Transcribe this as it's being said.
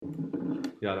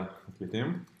יאללה,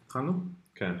 מקליטים? התחלנו?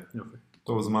 כן. יופי.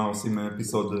 טוב, אז מה עושים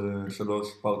אפיסוד 3,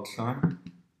 פארט 2?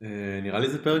 נראה לי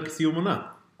זה פרק סיום עונה.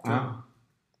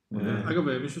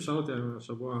 אגב, מישהו שאל אותי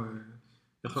השבוע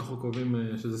איך אנחנו קובעים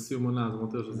שזה סיום עונה, אז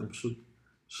אמרתי לו שזה פשוט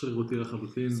שרירותי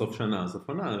לחלוטין. סוף שנה, סוף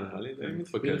עונה, נראה לי די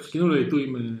מתבקש. חיכינו לעיתוי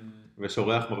עם... ויש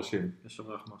אורח מרשים. יש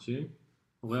אורח מרשים.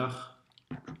 אורח.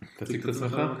 תציג את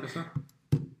עצמך. בבקשה.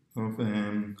 טוב,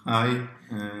 היי,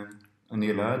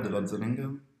 אני אלעד זלינגר.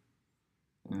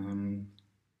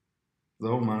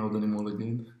 זהו, מה עוד אני אמור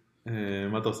להגיד?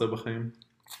 מה אתה עושה בחיים?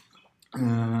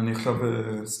 אני עכשיו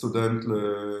סטודנט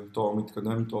לתואר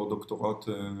מתקדם, תואר דוקטורט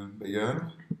בייל,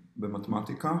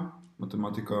 במתמטיקה,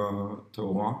 מתמטיקה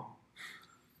טהורה.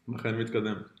 אכן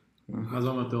מתקדם. מה זה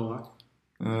אומר תיאוריה?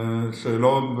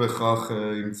 שלא בהכרח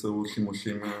ימצאו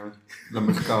שימושים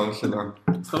למחקר שלה.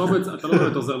 אתה לא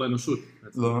באמת עוזר לאנושות.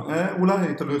 לא,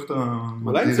 אולי תלוי איך אתה...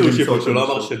 אולי ימצאו שימוש, הוא לא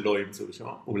אמר שלא ימצאו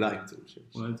שימוש, אולי ימצאו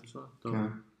שימוש. אולי ימצאו שימוש, טוב.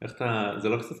 איך אתה, זה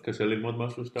לא קצת קשה ללמוד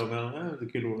משהו שאתה אומר, זה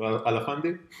כאילו על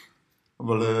הפנדי?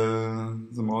 אבל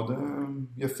זה מאוד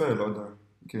יפה, לא יודע,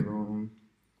 כאילו,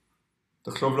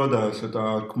 תחשוב, לא יודע,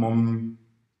 שאתה כמו,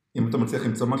 אם אתה מצליח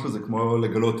למצוא משהו, זה כמו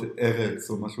לגלות ארץ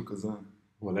או משהו כזה.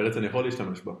 אבל ארץ אני יכול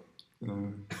להשתמש בה.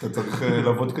 אתה צריך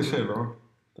לעבוד קשה, לא?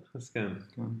 תכף כן.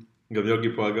 גם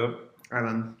יוגי פה אגב.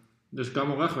 אהלן. יש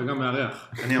גם אורח וגם מארח.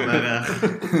 אני המארח,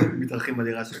 מתארחים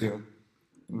בדירה שלי.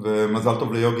 ומזל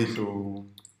טוב ליוגי שהוא,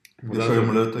 יש לו יום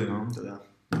הולדת היום. תודה.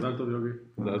 מזל טוב יוגי.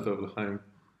 מזל טוב לחיים.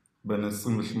 בן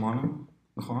 28,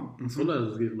 נכון? אסור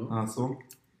להסגיר, לא? אסור?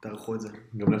 תערכו את זה.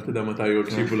 גם לך תדע מתי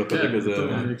יקשיבו לפרק הזה.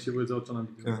 כן, טוב, יקשיבו את זה עוד שנה.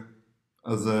 כן.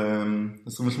 אז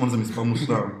 28 זה מספר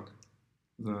מושלם.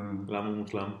 למה הוא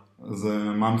מושלם? אז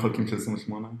מה המחלקים של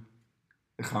 28?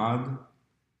 1,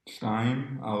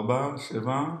 2, 4,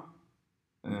 7,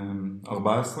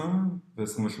 14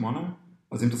 ו-28.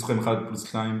 אז אם אתה זוכר 1 פלוס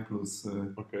 2 פלוס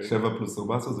 7 פלוס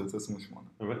 14 זה יוצא 28.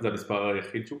 זה המספר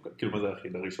היחיד שהוא, כאילו מה זה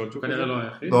היחיד? הראשון שהוא? כנראה לא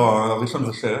היחיד. לא, הראשון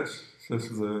זה 6. 6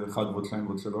 זה 1 ועוד 2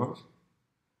 ועוד 3.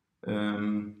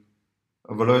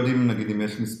 אבל לא יודעים נגיד אם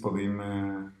יש מספרים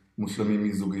מושלמים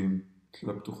מזוגיים של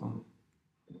הפתוחה.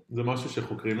 זה משהו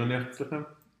שחוקרים נניח אצלכם?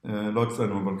 לא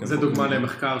אצלנו, אבל כן. זה דוגמה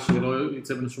למחקר שלא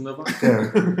יצא בנו שום דבר? כן.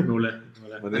 מעולה.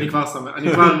 אני כבר שמח,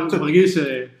 אני כבר מרגיש ש...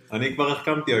 אני כבר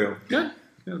החכמתי היום. כן,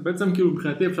 בעצם כאילו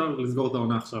מבחינתי אפשר לסגור את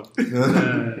העונה עכשיו.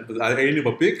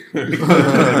 היינו בפיק?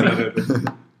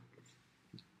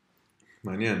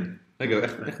 מעניין. רגע,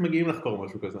 איך מגיעים לחקור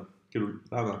משהו כזה? כאילו,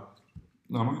 למה?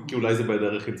 למה? כי אולי זה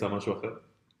בדרך ימצא משהו אחר?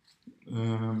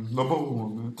 לא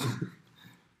ברור.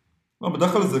 לא,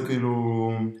 בדרך כלל זה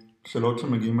כאילו שאלות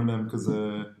שמגיעים אליהם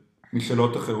כזה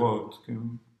משאלות אחרות, כאילו.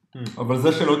 אבל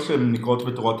זה שאלות שהן נקראות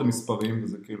בתורת המספרים,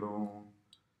 וזה כאילו,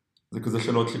 זה כזה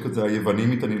שאלות שכזה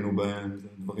היוונים התעניינו בהן,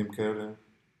 דברים כאלה,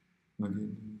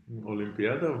 נגיד.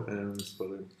 אולימפיאדה או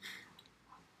מספרים?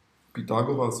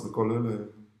 פיתגורס וכל אלה.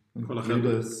 כל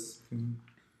החבר'ס.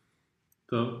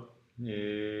 טוב.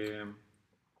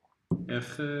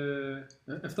 איך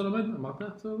אתה לומד? אמרת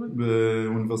איך אתה לומד?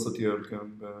 באוניברסיטת יל,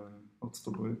 כן,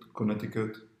 בארצות הברית,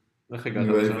 קונטיקט. איך הגעת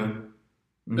לשם?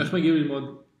 איך מגיעים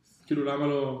ללמוד? כאילו למה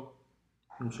לא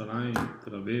ירושלים,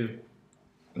 תל אביב?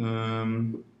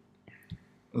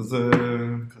 אז...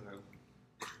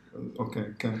 אוקיי,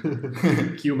 כן.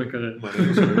 כי הוא מקרר. מעניין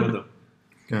לשמעים אותו.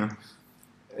 כן.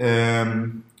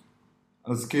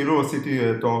 אז כאילו עשיתי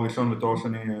תואר ראשון ותואר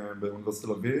שני באוניברסיטת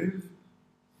תל אביב.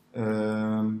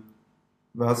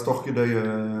 ואז תוך כדי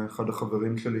אחד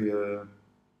החברים שלי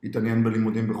התעניין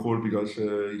בלימודים בחו"ל בגלל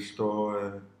שאשתו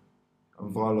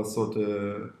עברה לעשות,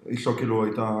 אשתו כאילו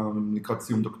הייתה לקראת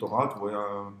סיום דוקטורט והוא היה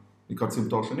לקראת סיום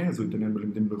תואר שני, אז הוא התעניין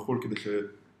בלימודים בחו"ל כדי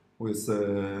שהוא יעשה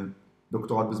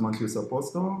דוקטורט בזמן שהוא יעשה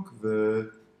פוסט-דוק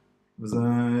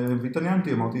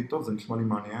והתעניינתי, אמרתי טוב זה נשמע לי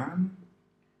מעניין.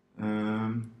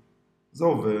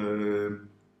 זהו,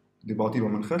 ודיברתי עם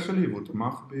המנחה שלי והוא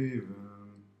תמך בי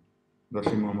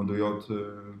והגשתי מועמדויות.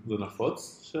 זה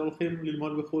נפוץ שהולכים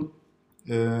ללמוד בחו"ל?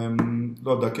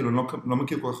 לא יודע, כאילו לא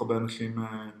מכיר כל כך הרבה אנשים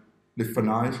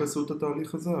לפניי שעשו את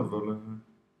התהליך הזה, אבל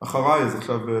אחריי, אז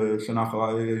עכשיו שנה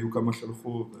אחריי היו כמה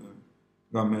שהלכו,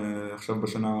 וגם עכשיו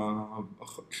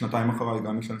שנתיים אחריי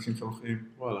גם יש אנשים שהולכים.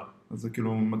 וואלה. אז זה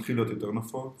כאילו מתחיל להיות יותר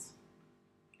נפוץ.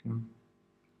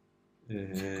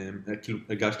 כאילו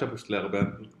הגשת פשוט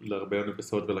להרבה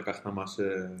אוניברסיטאות ולקחת מה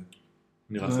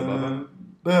שנראה סבבה?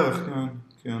 בערך,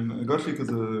 כן. הגשתי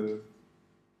כזה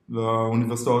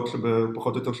לאוניברסיטאות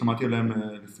שפחות או יותר שמעתי עליהן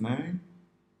לפני.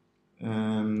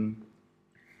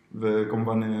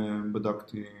 וכמובן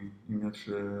בדקתי אם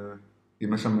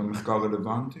יש שם מחקר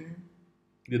רלוונטי.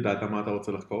 ידעת מה אתה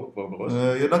רוצה לחקור כבר מראש?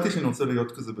 ידעתי שאני רוצה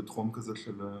להיות כזה בתחום כזה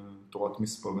של תורת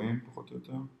מספרים, פחות או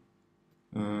יותר.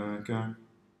 כן.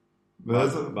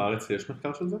 בארץ יש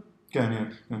מחקר של זה? כן,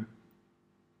 יש, כן.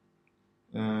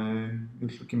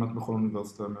 יש כמעט בכל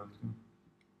אוניברסיטה, כן.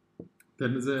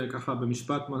 תן לזה ככה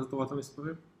במשפט, מה זה תורת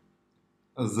המספרים?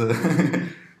 אז...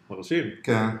 מרשים.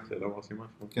 כן. שאלה מרשימה.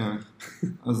 כן.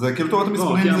 אז כאילו תורת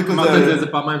המספרים זה כזה... אמרת את זה איזה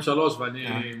פעמיים שלוש ואני...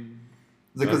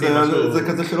 זה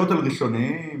כזה שאלות על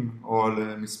ראשונים, או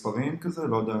על מספרים כזה,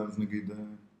 לא יודע, אז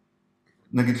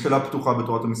נגיד שאלה פתוחה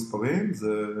בתורת המספרים,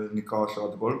 זה נקרא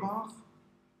השערת גולדבך,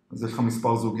 אז יש לך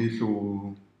מספר זוגי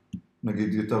שהוא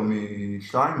נגיד יותר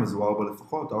מ-2, אז הוא 4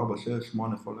 לפחות, 4, 6,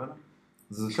 8, כל אלה.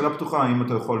 אז זו שאלה פתוחה, האם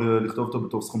אתה יכול לכתוב אותו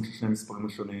בתור סכום של שני מספרים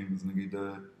ראשונים, אז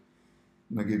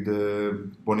נגיד,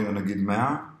 בוא נראה נגיד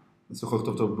 100, אז אתה יכול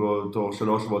לכתוב אותו בתור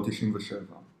 3 ועוד 97.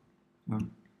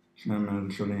 שניהם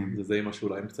ראשונים. זה עם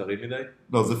השוליים קצרים מדי?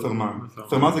 לא, זה פרמה.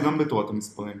 פרמה זה גם בתורת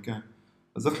המספרים, כן.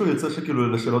 אז איכשהו יוצא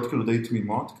שכאילו לשאלות כאילו די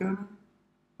תמימות כאלה,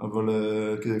 אבל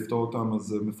כדי לפתור אותם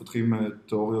אז מפתחים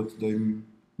תיאוריות די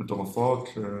מטורפות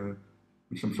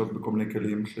שמשמשות בכל מיני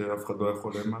כלים שאף אחד לא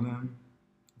יכול להם עליהם.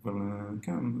 אבל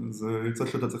כן, זה יוצא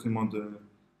שאתה צריך ללמוד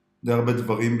די הרבה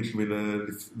דברים בשביל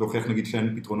להוכיח נגיד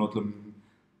שאין פתרונות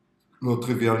לא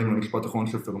טריוויאליים למשפט האחרון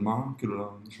של פרמה,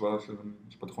 כאילו למשוואה של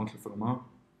המשפט האחרון של פרמה.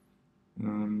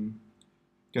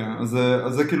 כן, אז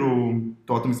זה כאילו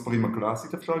תורת המספרים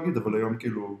הקלאסית אפשר להגיד, אבל היום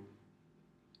כאילו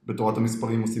בתורת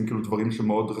המספרים עושים כאילו דברים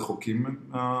שמאוד רחוקים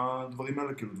מהדברים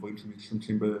האלה, כאילו דברים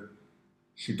שמשתמשים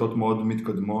בשיטות מאוד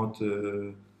מתקדמות.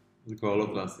 זה כבר לא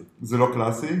קלאסי. זה לא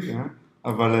קלאסי, כן,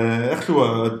 אבל איכשהו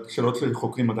השאלות של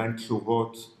חוקרים עדיין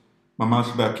קשורות ממש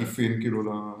בעקיפין כאילו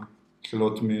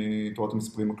לשאלות מתורת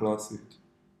המספרים הקלאסית.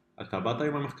 אתה באת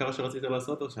עם המחקר שרצית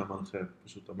לעשות או שהמנחה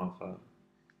פשוט אמר לך?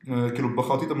 כאילו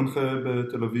בחרתי את המנחה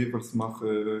בתל אביב על סמך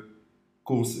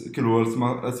קורס, כאילו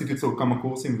עשיתי אצלו כמה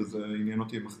קורסים וזה עניין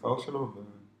אותי המחקר שלו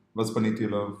ואז פניתי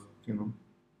אליו, כאילו.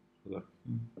 תודה.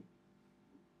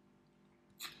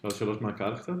 שאלות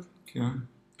מהקהל קצת? כן.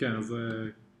 כן, אז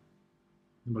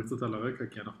נדבר קצת על הרקע,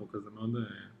 כי אנחנו כזה מאוד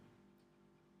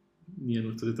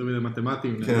נהיינו קצת יותר מדי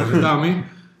מתמטיים, לטעמי,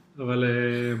 אבל...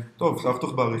 טוב, אפשר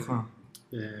לחתוך בעריכה.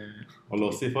 או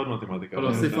להוסיף עוד מתמטיקה. או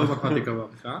להוסיף עוד מתמטיקה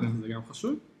בעריכה, זה גם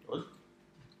חשוב.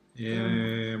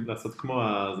 לעשות כמו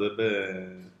זה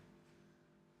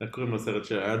איך קוראים לסרט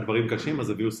שהיה דברים קשים, אז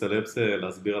הביאו סלפס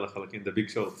להסביר על החלקים, The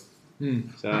Big Short.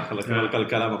 שהיה חלקים על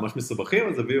כלכלה ממש מסובכים,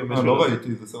 אז הביאו מישהו... לא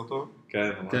ראיתי, זה סרט טוב?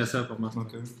 כן, ממש. כן, סרט ממש טוב.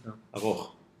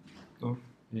 ארוך. טוב.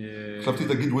 חשבתי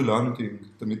תגיד וויל הנטינג,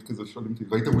 תמיד כזה שואלים אותי,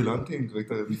 ראית וויל הנטינג?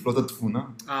 ראית נפלאות התפונה?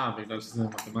 בגלל שזה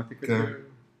מתמטיקה? כן.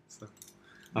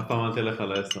 אף פעם אל תלך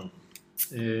על 10.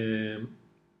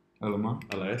 על מה?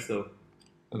 על 10.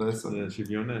 על 10? זה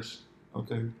שוויון אש.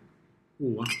 אוקיי.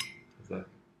 זה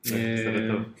סרט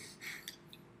טוב.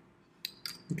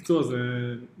 בקצור, אז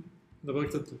נדבר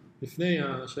קצת לפני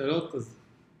השאלות, אז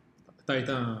אתה היית,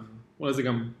 אולי זה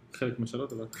גם חלק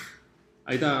מהשאלות, אבל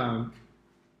היית,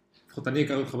 לפחות אני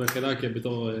הכרתי אותך ביחידה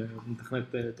בתור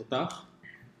מתכנת תותח.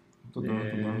 תודה,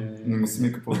 תודה. אני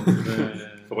מסמיק פה.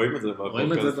 רואים את זה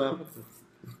בפודקאסט.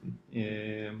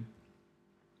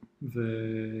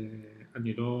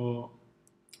 ואני לא...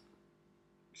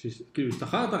 כאילו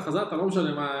השתחררת, חזרת, לא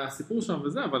משנה מה הסיפור שם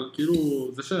וזה, אבל כאילו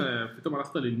זה שפתאום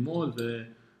הלכת ללמוד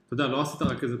ואתה יודע, לא עשית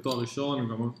רק איזה תואר ראשון,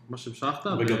 גם מה שהמשכת.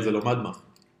 וגם זה לומד מה.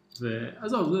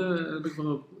 ועזוב, זה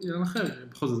כבר עניין אחר,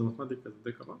 בכל זאת זה מתמטיקה, זה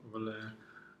די קרה, אבל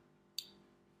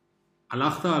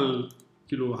הלכת על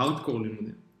כאילו הארדקור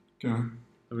לימודים. כן.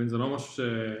 אתה מבין, זה לא משהו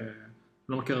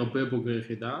לא מכיר הרבה בוגרי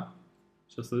יחידה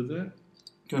שעשו את זה.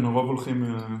 כן, הרוב הולכים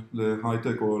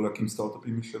להייטק או להקים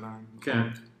סטארט-אפים משלהם. כן,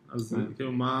 אז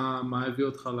כאילו מה הביא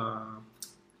אותך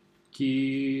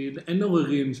כי אין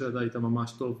עוררין שאתה היית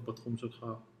ממש טוב בתחום שלך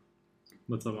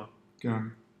בצבא. כן.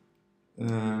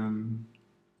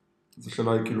 זו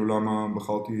שאלה היא כאילו למה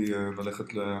בחרתי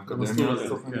ללכת לאקדמיה.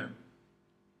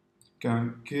 כן,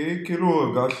 כי כאילו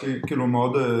הרגשתי, כאילו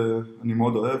מאוד, אני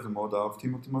מאוד אוהב ומאוד אהבתי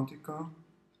מתמטיקה.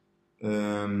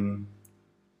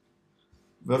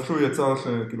 ואיכשהו יצא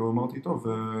שכאילו אמרתי, טוב,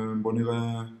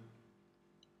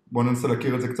 בוא ננסה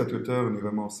להכיר את זה קצת יותר,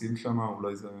 נראה מה עושים שם,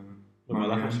 אולי זה...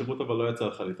 במהלך השירות אבל לא יצא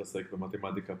לך להתעסק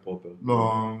במתמטיקה פרופר.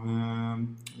 לא,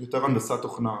 יותר הנדסת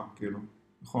תוכנה, כאילו,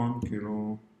 נכון?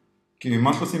 כאילו, כי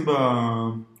מה שעושים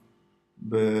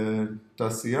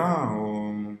בתעשייה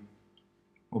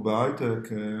או בהייטק,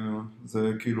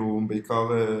 זה כאילו בעיקר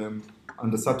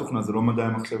הנדסת תוכנה, זה לא מדעי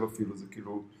המחשב אפילו, זה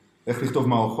כאילו איך לכתוב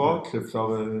מערכות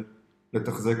שאפשר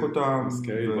לתחזק אותם.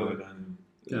 סקייל ברגעים.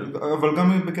 אבל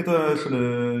גם בקטע של...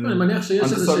 אני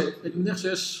מניח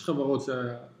שיש חברות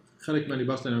שחלק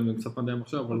מהליבה שלהם הם קצת מדעי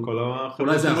המחשב, אבל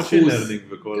אולי זה אחוז.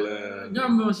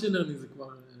 גם במשין לרנינג זה כבר...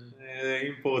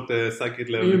 אימפורט סייקיט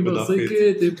אימפורט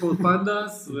סייקיט, אימפורט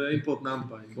פנדס ואימפורט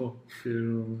נמפאי, בוא,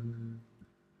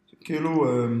 כאילו,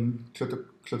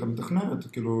 כשאתה מתכנת,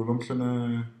 כאילו, לא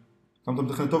משנה, גם אתה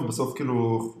מתכנת טוב, בסוף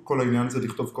כאילו, כל העניין זה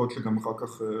לכתוב קוד שגם אחר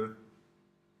כך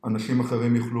אנשים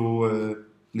אחרים יוכלו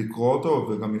לקרוא אותו,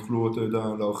 וגם יוכלו, אתה יודע,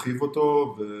 להרחיב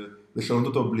אותו, ולשנות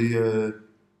אותו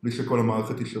בלי שכל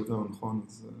המערכת תישבר, נכון?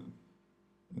 אז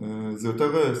זה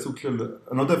יותר סוג של,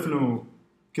 אני לא יודע אפילו,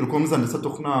 כאילו קוראים לזה הנדסת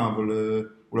תוכנה, אבל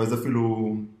אולי זה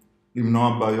אפילו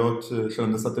למנוע בעיות של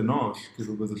הנדסת אנוש,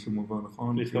 כאילו באיזשהו מובן,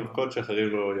 נכון? לכתוב קוד שאחרים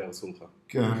לא יעשו לך.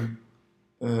 כן,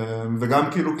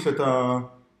 וגם כאילו כשאתה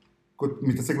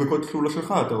מתעסק בקוד שהוא לא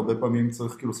שלך, אתה הרבה פעמים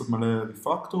צריך כאילו לעשות מלא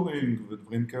ריפקטורינג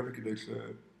ודברים כאלה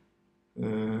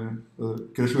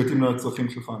כדי שהוא יתאים לצרכים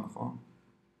שלך, נכון?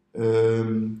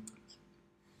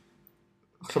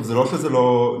 עכשיו, זה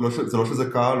לא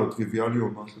שזה קל או טריוויאלי או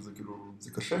משהו, זה כאילו,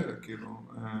 זה קשה, כאילו.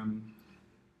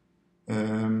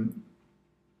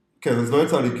 כן, אז לא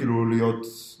יצא לי כאילו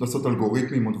לעשות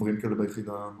אלגוריתמים או דברים כאלה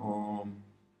ביחידה,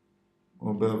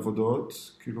 או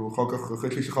בעבודות. כאילו,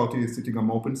 אחרי ששחררתי, עשיתי גם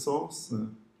אופן סורס,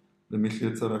 למי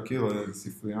שיצא להכיר,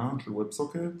 ספרייה של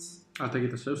WebSockets. תגיד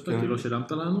את השם שלך, כי לא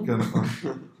שילמת לנו. כן, נכון.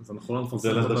 אז אנחנו לא זה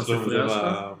נפרסם את הספרייה שלך.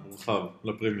 זה במורחב,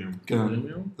 לפרימיום. כן,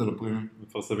 זה לפרימיום.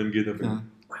 מפרסמים גידה. כן.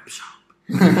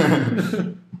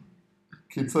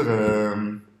 קיצר,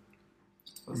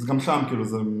 אז גם שם כאילו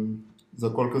זה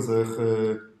הכל כזה איך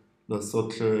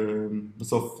לעשות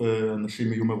שבסוף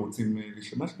אנשים יהיו מרוצים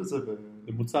להשתמש בזה.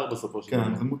 זה מוצר בסופו של דבר.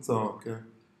 כן, זה מוצר, כן.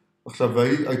 עכשיו,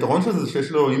 היתרון של זה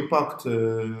שיש לו אימפקט,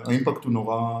 האימפקט הוא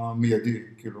נורא מיידי,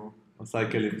 כאילו.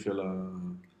 הסייקלים של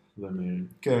זה מהירים.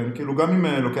 כן, כאילו גם אם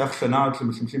לוקח שנה עד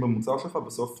שמשתמשים במוצר שלך,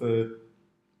 בסוף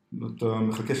אתה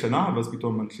מחכה שנה, ואז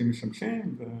פתאום אנשים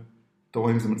משתמשים, אתה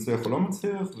רואה אם זה מצליח או לא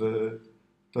מצליח,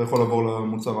 ואתה יכול לעבור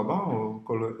למוצר הבא, או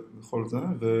כל זה,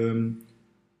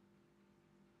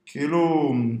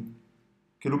 וכאילו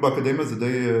באקדמיה זה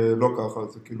די לא ככה,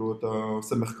 זה כאילו אתה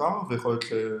עושה מחקר, ויכול להיות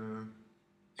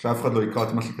שאף אחד לא יקרא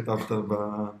את מה שכתבת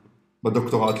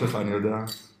בדוקטורט שלך, אני יודע.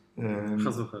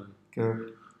 חס וחלילה. כן.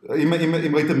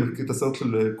 אם ראיתם את הסרט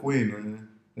של קווין,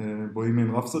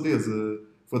 בוהמיאן רפסודי, אז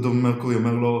פרדי מרקורי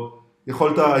אומר לו,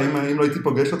 יכולת, אם לא הייתי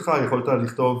פוגש אותך, יכולת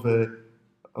לכתוב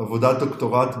עבודת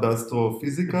דוקטורט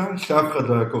באסטרופיזיקה, שאף אחד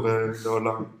לא היה קורא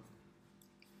לעולם.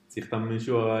 צריך גם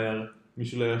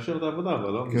מישהו ליישר את העבודה, אבל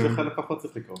לא? מישהו אחר לפחות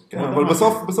צריך לקרוא. כן, אבל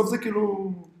בסוף זה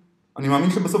כאילו, אני מאמין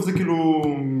שבסוף זה כאילו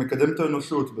מקדם את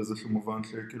האנושות באיזשהו מובן,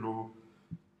 שכאילו,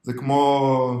 זה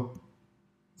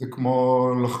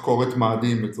כמו לחקור את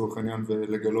מאדים לצורך העניין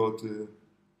ולגלות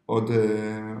עוד...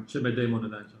 שבדיימון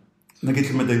עדיין שם. נגיד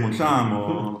שבדיימון שם,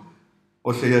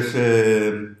 או שיש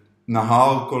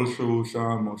נהר כלשהו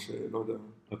שם, או שלא יודע.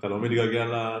 אתה לא מתגעגע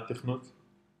לתכנות?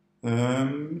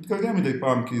 מתגעגע מדי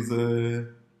פעם,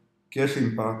 כי יש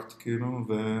אימפקט, כאילו,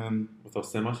 אתה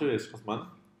עושה משהו? יש לך זמן?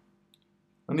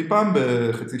 אני פעם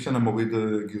בחצי שנה מוריד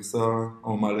גרסה,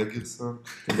 או מעלה גרסה,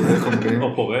 איך אומרים?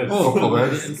 או פורס. או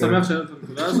פורס. אני שמח שהיום את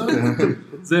הנקודה הזאת.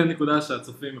 זה נקודה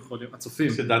שהצופים יכולים, הצופים.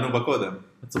 שדנו בקודם.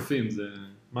 הצופים, זה...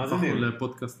 מאזינים.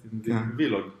 לפודקאסטים.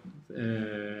 וילוג.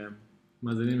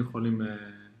 מאזינים יכולים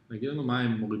להגיד לנו מה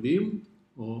הם מורידים,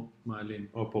 או מעלים.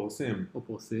 או פורסים. או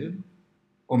פורסים.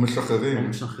 או משחררים. או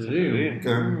משחררים.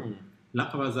 כן.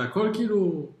 אבל זה הכל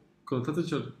כאילו קונוטציה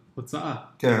של הוצאה.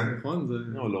 כן. נכון?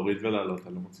 לא, להוריד ולעלות,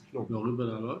 אני לא מוצא כלום. להוריד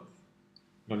ולעלות?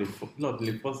 לא,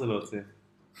 לפרוס זה לא יוצא.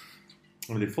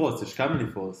 אבל לפרוס, יש כמה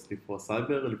לפרוס. לפרוס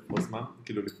סייבר, לפרוס מה?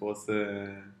 כאילו לפרוס...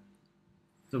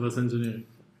 reverse engineering.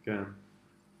 כן.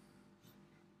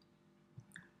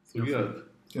 סוגיות.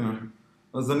 כן.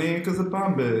 אז אני כזה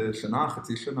פעם בשנה,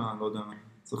 חצי שנה, לא יודע,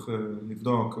 צריך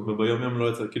לבדוק. וביום יום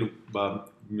לא יצא, כאילו,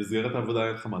 במסגרת העבודה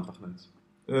אין לך מה לתכנת.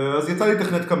 אז יצא לי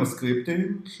לתכנת כמה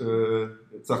סקריפטים,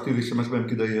 שהצלחתי להשתמש בהם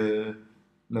כדי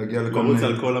להגיע לכל מיני... לרוץ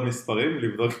על כל המספרים,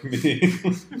 לבדוק מי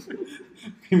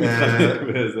מתחלק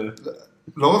באיזה...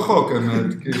 לא רחוק,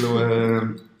 האמת, כאילו...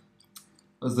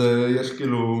 אז יש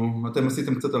כאילו... אתם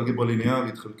עשיתם קצת אלגברה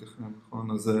ליניארית חלקכם,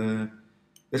 נכון? אז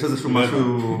יש איזשהו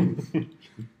משהו...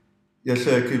 יש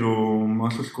כאילו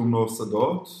משהו שקוראים לו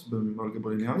שדות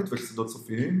באלגברה ליניארית, ויש שדות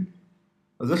סופיים.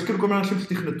 אז יש כאילו כל מיני אנשים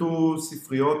שתכנתו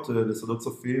ספריות לשדות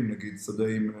סופיים, נגיד שדה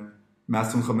עם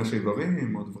 125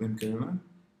 איברים או דברים כאלה.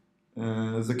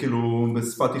 זה כאילו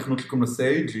בשפת תכנות שקוראים לה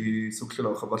סייג', היא סוג של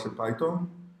הרחבה של פייתון.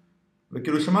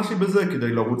 וכאילו שמעתי בזה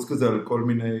כדי לרוץ כזה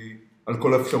על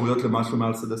כל האפשרויות למשהו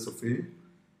מעל שדה סופי.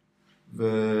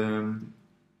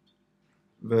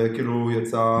 וכאילו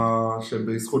יצא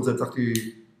שבזכות זה הצלחתי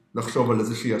לחשוב על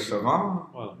איזושהי השערה.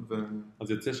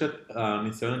 אז יוצא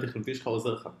שהניסיון התכנותי שלך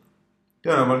עוזר לך.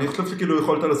 כן, אבל אני חושב שכאילו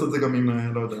יכולת לעשות את זה גם עם,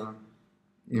 לא יודע,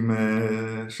 עם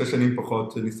 6 שנים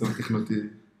פחות ניסיון תכנותי.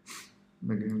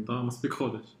 נגיד, אתה מספיק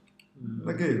חודש.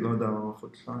 לא יודע,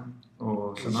 חודשיים,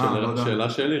 או שנה, לא יודע. שאלה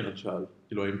שאלירן שאל,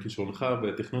 כאילו האם כישרונך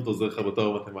בתכנות עוזר לך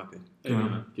בתואר מתמטי?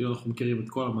 כאילו אנחנו מכירים את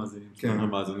כל המאזינים. כן.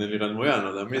 המאזין אלירן מויאן, לא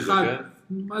יודע מי זה, אחד, כן?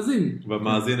 מאזין.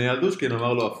 והמאזין אייל דושקין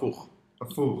אמר לו הפוך.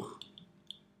 הפוך.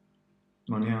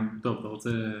 מעניין. טוב, אתה רוצה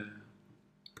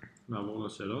לעבור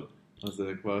לשאלות? אז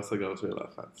כבר סגר שאלה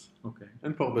אחת. אוקיי.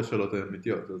 אין פה הרבה שאלות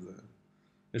אמיתיות, אז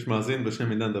יש מאזין בשם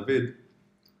עידן דוד,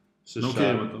 לא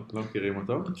מכירים אותו. לא מכירים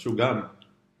אותו, שהוא גם,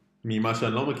 ממה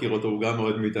שאני לא מכיר אותו, הוא גם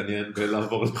מאוד מתעניין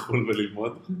בלעבור לחו"ל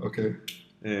וללמוד. אוקיי.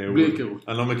 בלי היכרות.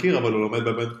 אני לא מכיר, אבל הוא לומד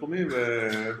בבית תחומי,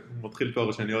 והוא מתחיל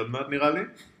תואר שני עוד מעט נראה לי.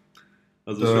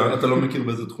 אתה לא מכיר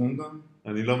באיזה תחום גם?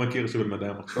 אני לא מכיר שבמדעי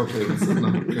המחשב. אוקיי, בסדר,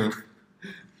 כן.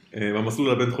 במסלול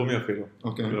הבין תחומי אפילו,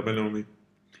 אוקיי. הבינלאומי.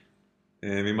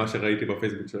 ממה שראיתי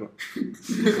בפייסבוק שלו.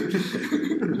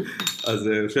 אז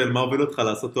שואל, מה הוביל אותך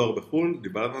לעשות תואר בחו"ל?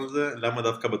 דיברנו על זה. למה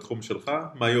דווקא בתחום שלך?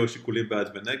 מה היו השיקולים בעד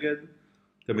ונגד?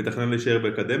 אתה מתכנן להישאר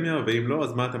באקדמיה, ואם לא,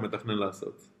 אז מה אתה מתכנן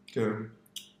לעשות? כן.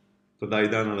 תודה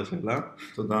עידן על השאלה.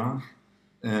 תודה.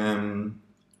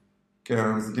 כן,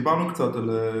 אז דיברנו קצת על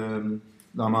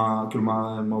למה, כאילו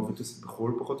מה הוביל לעשות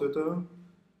בחו"ל פחות או יותר.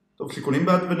 טוב, שיקולים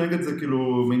בעד ונגד זה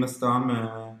כאילו מן הסתם,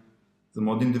 זה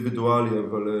מאוד אינדיבידואלי,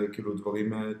 אבל כאילו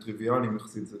דברים טריוויאליים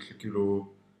יחסית, זה שכאילו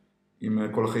אם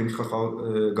כל החיים שלך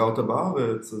גרת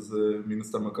בארץ, אז מן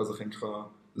הסתם מרכז החיים שלך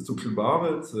זה סוג של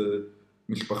בארץ,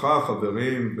 משפחה,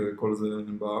 חברים וכל זה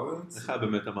בארץ. איך היה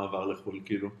באמת המעבר לחו"ל,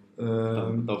 כאילו?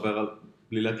 אתה עובר על,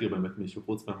 בלי להכיר באמת מישהו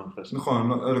חוץ מהמנחה שלי. נכון,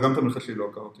 גם את המנחה שלי לא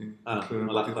הכרתי.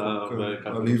 הלכת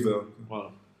ליבר.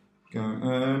 כן,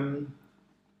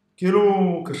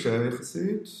 כאילו קשה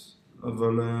יחסית,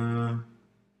 אבל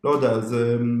לא יודע, אז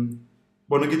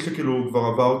בוא נגיד שכאילו כבר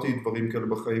עברתי דברים כאלה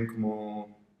בחיים כמו,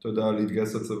 אתה יודע,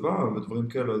 להתגייס לצבא ודברים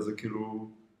כאלה, אז זה כאילו...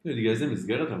 להתגייס זה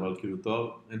מסגרת, אבל כאילו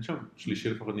תואר, אין שם שלישי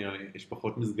לפחות נראה לי, יש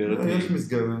פחות מסגרת. יש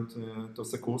מסגרת, אתה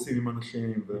עושה קורסים עם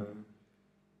אנשים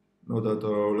ולא יודע, אתה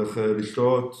הולך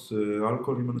לשתות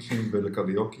אלכוהול עם אנשים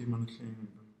ולקריוקי עם אנשים.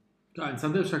 כן, אני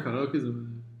שמתי לב שהקריוקי זה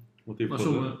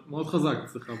משהו מאוד חזק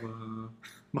אצלך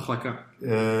במחלקה.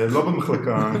 לא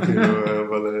במחלקה,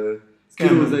 אבל...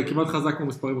 כאילו זה כמעט חזק כמו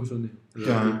מספרים ראשונים.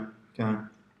 כן, כן.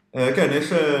 כן,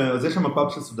 אז יש שם פאב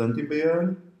של סטודנטים בייל,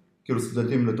 כאילו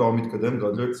סטודנטים לתואר מתקדם,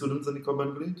 graduate student זה נקרא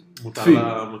באנגלית.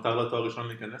 מותר לתואר ראשון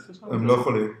להיכנס לשם? הם לא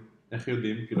יכולים. איך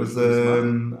יודעים? אז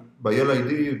ב-YEL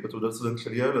ID, בתעודת סטודנט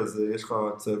של YEL, אז יש לך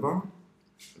צבע.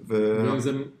 ואם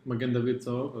זה מגן דוד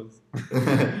צהוב, אז...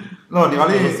 לא,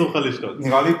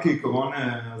 נראה לי כעיקרון,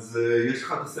 אז יש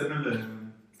לך את הסמל,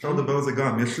 אפשר לדבר על זה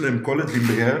גם, יש להם קולג'ים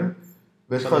ב-YEL.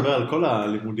 אפשר לדבר על כל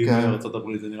הלימודים בארצות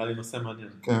הברית, זה נראה לי נושא מעניין.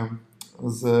 כן,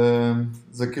 אז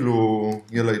זה כאילו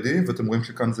YEL ID, ואתם רואים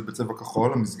שכאן זה בצבע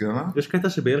כחול, המסגרת. יש קטע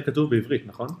שב-YEL כתוב בעברית,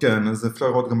 נכון? כן, אז אפשר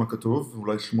לראות גם מה כתוב,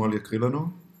 אולי שמואל יקריא לנו.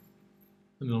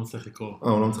 אני לא מצליח לקרוא.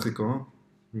 הוא לא מצליח לקרוא.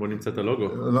 בוא נמצא את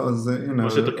הלוגו. לא, אז הנה,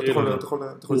 אתה יכול...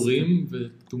 אורים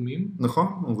ותומים? נכון,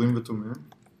 אורים ותומים.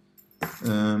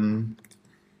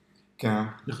 כן.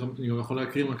 אני גם יכול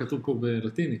להקריא מה כתוב פה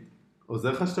בלטינית.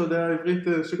 עוזר לך שאתה יודע עברית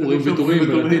שכתוב אורים ותומים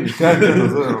בלטינית. כן, כן,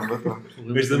 עוזר, בטח.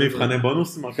 יש זה מבחני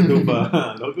בונוס, מה כתוב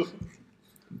בלוגו?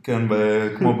 כן,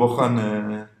 כמו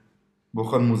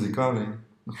בוחן מוזיקלי,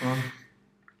 נכון?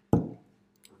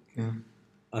 כן.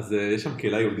 אז יש שם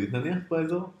קהילה יהודית נניח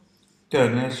באזור?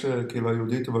 כן, יש קהילה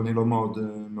יהודית, אבל אני לא מאוד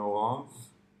מעורב.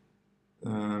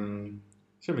 יש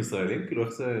שם ישראלים? כאילו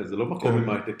איך זה לא מקום עם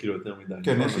הייטק כאילו יותר מדי.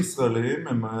 כן, יש ישראלים,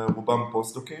 הם רובם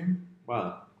פוסט-דוקים.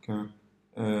 וואלה. כן.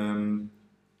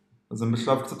 אז הם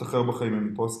בשלב קצת אחר בחיים,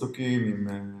 הם פוסט-דוקים, עם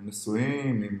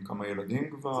נשואים, עם כמה ילדים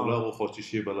כבר. זה לא ארוחות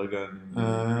שישי בלגן.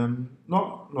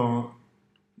 לא, לא.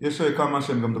 יש כמה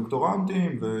שהם גם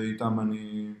דוקטורנטים, ואיתם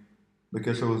אני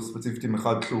בקשר ספציפית עם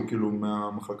אחד שהוא כאילו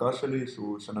מהמחלקה שלי,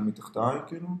 שהוא שנה מתחתיי,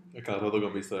 כאילו. הכרת אותו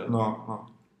גם בישראל? לא, לא.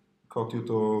 הכרתי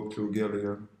אותו כשהוא הגיע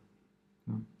ליד.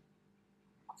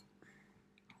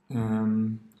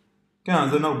 כן,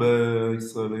 אז אין הרבה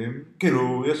ישראלים.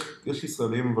 כאילו, יש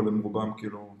ישראלים, אבל הם רובם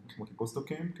כאילו, כמו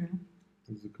פוסט-דוקים, כאילו.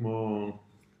 זה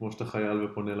כמו שאתה חייל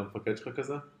ופונה למפקד שלך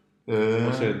כזה?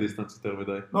 או שאין דיסטנס יותר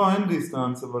מדי? לא, אין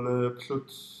דיסטנס, אבל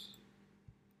פשוט...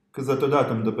 כזה, אתה יודע,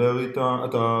 אתה מדבר איתה,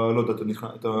 אתה לא יודע,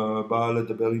 אתה בא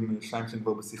לדבר עם שניים שהם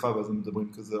כבר בשיחה, ואז הם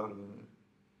מדברים כזה על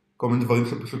כל מיני דברים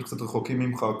שפשוט קצת רחוקים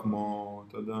ממך, כמו,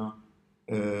 אתה יודע,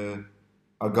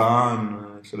 הגן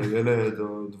של הילד,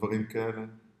 או דברים כאלה.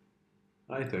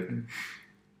 הייטק.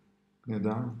 אני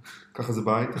יודע, ככה זה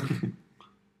בהייטק.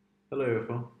 תלוי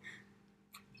איפה.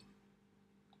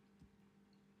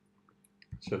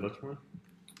 שאלות שמונה?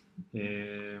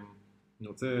 אני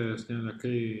רוצה שנייה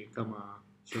להקריא כמה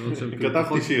שאלות שהן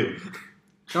כתבתי שיר.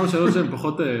 כמה שאלות שהן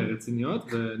פחות רציניות,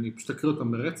 ואני פשוט אקריא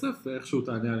אותן ברצף, ואיכשהו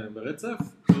תענה עליהן ברצף,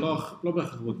 לא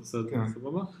בהכרח בוא תעשה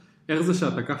סבבה. איך זה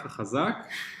שאתה ככה חזק?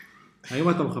 האם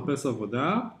אתה מחפש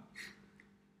עבודה?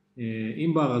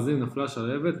 אם בארזים נפלה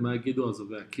שלהבת, מה יגידו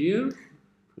עזובי הקיר?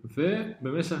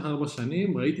 ובמשך 4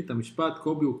 שנים ראיתי את המשפט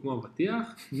קובי הוא כמו אבטיח,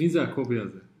 מי זה הקובי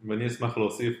הזה? ואני אשמח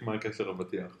להוסיף מה הקשר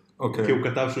אבטיח. אוקיי. כי הוא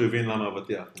כתב שהוא הבין למה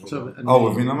אבטיח. הוא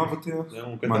הבין למה אבטיח?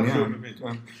 הוא כתב שהוא הבין.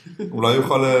 אולי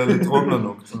יוכל לתרום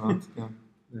לנו קצת.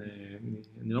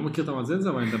 אני לא מכיר את המאזין זה,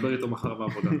 אבל אני אדבר איתו מחר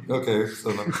בעבודה. אוקיי,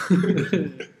 בסדר.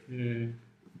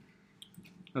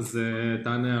 אז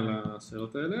תענה על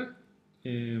השאלות האלה.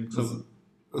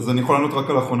 אז אני יכול לענות רק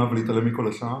על האחרונה ולהתעלם מכל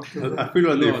השאר?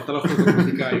 אפילו עדיף. לא, אתה לא יכול לעשות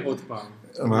פוליטיקאי עוד פעם.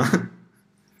 מה?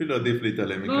 אפילו עדיף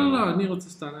להתעלם מכאן. לא, אני רוצה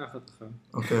שתענה אחת אחת.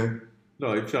 אוקיי.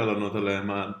 לא, אי אפשר לענות על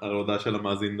ההודעה של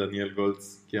המאזין דניאל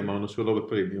גולדס, כי אמרנו שהוא לא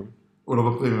בפרימיום. הוא לא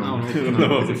בפרימיום.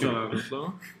 לא, אי אפשר לענות לו.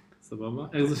 סבבה.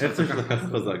 איך זה שאתה ככה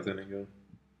חזק, זלינגר?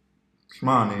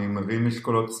 שמע, אני מביא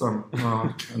משקולות סם. לא,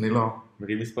 אני לא.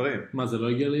 מביא מספרים. מה, זה לא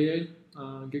הגיע ל-EA,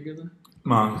 הגיג הזה?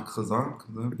 מה, חזק?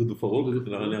 דודו פרוק?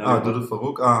 דודו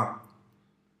פרוק?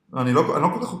 אני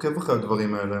לא כל כך עוקב אחרי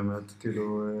הדברים האלה, האמת.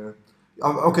 כאילו...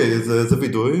 אוקיי, זה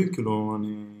וידוי, כאילו,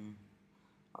 אני...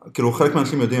 כאילו, חלק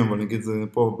מהאנשים יודעים, אבל אני אגיד זה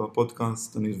פה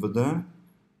בפודקאסט, אני אתוודא.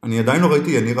 אני עדיין לא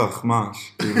ראיתי יניר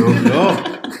החמש, כאילו... לא!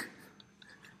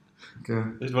 כן.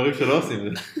 יש דברים שלא עושים.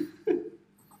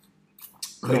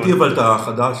 ראיתי אבל את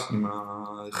החדש עם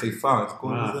חיפה, איך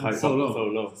קוראים לזה?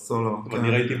 סולו. סולו, כן. אני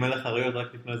ראיתי מלך הריות רק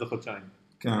לפני איזה חודשיים.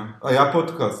 כן, היה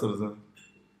פודקאסט על זה.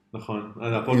 נכון.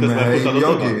 עם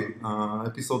יוגי,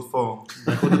 האפיסוד 4.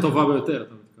 באיכות הטובה ביותר,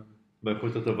 אתה מתכוון.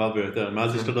 באיכות הטובה ביותר.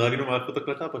 מאז השתדרגנו מערכות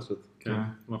הקלטה פשוט. כן,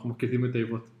 אנחנו מקליטים את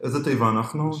תיבות. איזה תיבה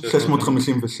אנחנו?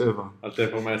 657. על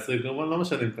טלפון 120, כמובן לא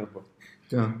משנים טמפו.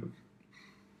 כן.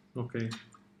 אוקיי.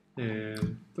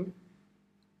 טוב.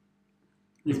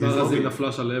 אם בארזים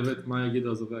נפלה שלהבת, מה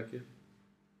יגידו עזובי הקיר?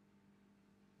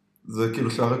 זה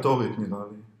כאילו שאלה רטורית נראה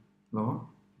לי, לא?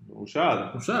 הוא שאל.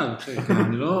 הוא שאל, אחי.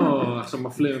 אני לא עכשיו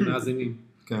מפלה מאזינים.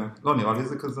 כן. לא, נראה לי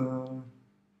זה כזה...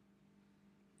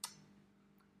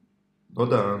 לא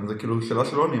יודע, זה כאילו שאלה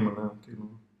שלא עונים עליה, כאילו...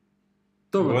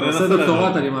 טוב, אתה עושה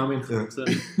דוקטורט, אני מאמין.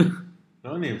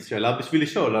 לא עונים, שאלה בשביל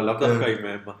לשאול, לאו דווקא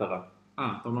עם מטרה.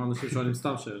 אתה אומר אנשים שואלים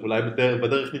סתם שאלה. אולי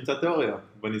בדרך נמצא תיאוריה,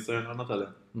 בניסיון לענות עליה.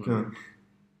 כן.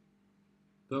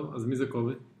 טוב, אז מי זה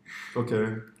קובי? אוקיי.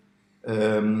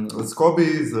 אז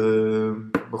קובי זה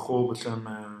בחור בשם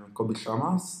קובי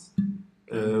שמאס.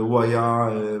 הוא היה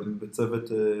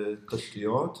בצוות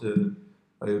תשתיות,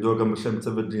 הידוע גם בשם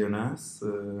צוות DNS,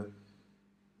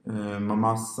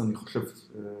 ממש אני חושב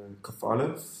כ"א.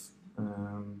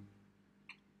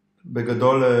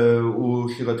 בגדול הוא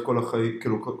שירת כל החיים,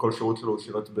 כאילו כל שירות שלו הוא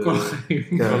שירת כל החיים.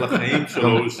 כל החיים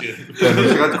שלו הוא שירת. כן, הוא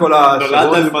שירת כל השירות.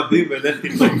 נולד על מדים ולך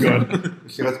תכתוב כל. הוא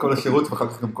שירת כל השירות ואחר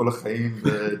כך גם כל החיים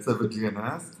בצוות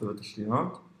GNS, צוות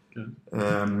תשתיות.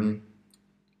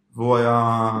 והוא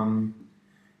היה,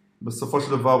 בסופו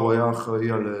של דבר הוא היה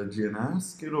אחראי על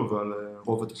GNS, כאילו, ועל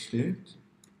רוב התשתית.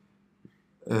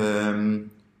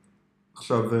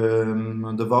 עכשיו,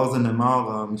 הדבר הזה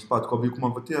נאמר, המשפט קובי הוא כמו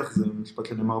אבטיח, זה משפט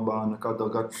שנאמר בהענקת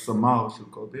דרגת סמ"ר של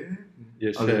קובי.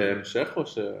 יש המשך או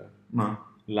ש... מה?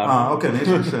 למה? אוקיי, יש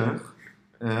המשך.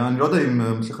 אני לא יודע אם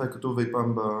המשך היה כתוב אי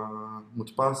פעם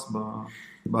במודפס,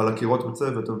 על הקירות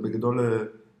בצוות, אבל בגדול,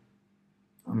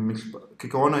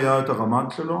 כעיקרון היה את הרמ"ד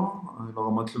שלו,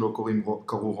 לרמ"ד שלו קוראים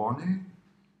רוני,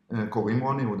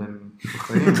 הוא עדיין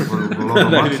בחיים, אבל הוא לא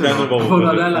הרמ"ד שלו. הוא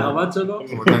עדיין לרמ"ד שלו?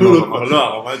 הוא עדיין לא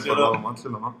הרמ"ד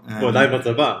שלו. הוא עדיין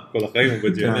בצבא, כל החיים הוא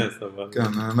ב-GNS.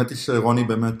 כן, האמת היא שרוני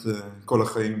באמת כל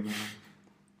החיים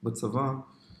בצבא.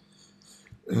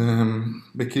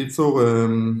 בקיצור,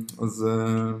 אז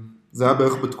זה היה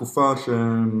בערך בתקופה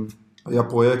שהיה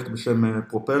פרויקט בשם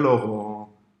פרופלור, או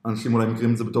אנשים אולי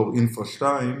מכירים את זה בתור אינפרה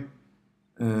 2,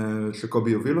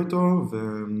 שקובי יוביל אותו,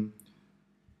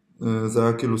 וזה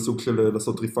היה כאילו סוג של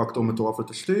לעשות ריפקטור מטורף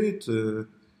לתשתית,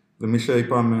 ומי שאי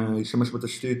פעם ישמש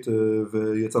בתשתית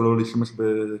ויצא לו להשתמש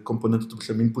בקומפוננטות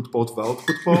בשם input port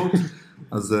ו-output port,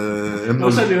 אז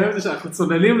מה שאני אוהב זה שאנחנו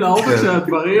צוננים לעומק של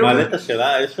הדברים. מעלה את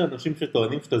השאלה, יש אנשים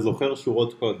שטוענים שאתה זוכר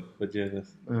שורות קוד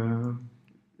ב-GNS.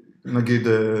 נגיד,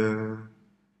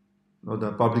 לא יודע,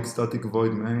 public static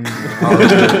void main.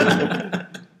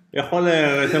 יכול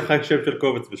לתת לך הקשב של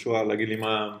קובץ בשורה, להגיד לי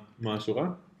מה השורה?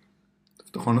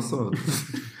 תפתחון הסוד.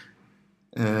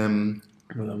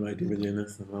 למה הייתי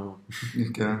ב-GNS, אבל...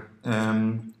 כן.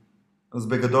 אז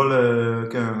בגדול,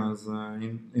 כן, אז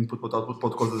input port, output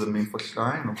port, כל זה מאינפרה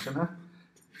 2, לא משנה.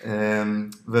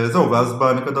 וזהו, ואז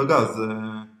באה נקודת דרגה, אז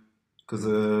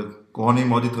כזה רוני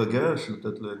מאוד התרגש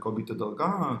לתת לקובי את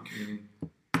הדרגה, כי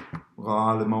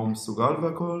ראה למה הוא מסוגל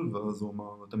והכל, ואז הוא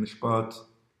אמר את המשפט,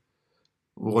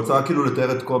 הוא רוצה כאילו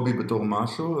לתאר את קובי בתור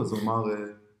משהו, אז הוא אמר,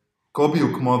 קובי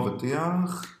הוא כמו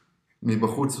אבטיח,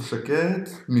 מבחוץ הוא שקט,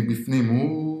 מבפנים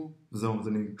הוא... זהו?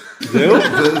 זה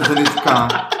נתקע.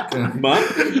 מה?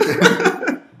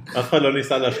 אף אחד לא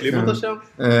ניסה להשלים אותה שם?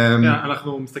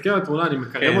 אנחנו מסתכלים על התמונה, אני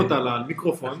מקרב אותה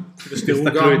למיקרופון, כדי שתראו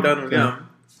גם... תסתכלו איתנו גם.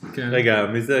 רגע,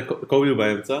 מי זה? קובי הוא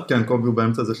באמצע? כן, קובי הוא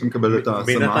באמצע, זה שמקבל את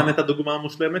ההשמה. מי נתן את הדוגמה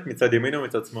המושלמת? מצד ימין או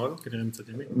מצד שמאל? כנראה מצד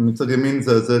ימין. מצד ימין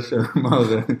זה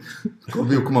שאמר,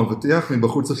 קובי הוא כמו אבטיח,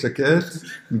 מבחוץ הוא שקט,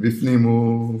 מבפנים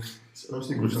הוא...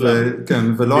 כן,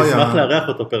 ולא היה... נשמח לארח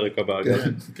אותו פרק הבא, אגב.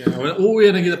 כן, אבל הוא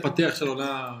יהיה נגיד הפתיח של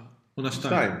עונה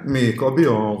 2. מי, קובי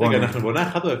או רוני? רגע, אנחנו בעונה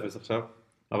 1 או 0 עכשיו?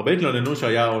 הרבה התלוננו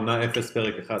שהיה עונה 0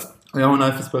 פרק 1. היה עונה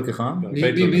 0 פרק 1?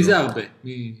 מי זה הרבה?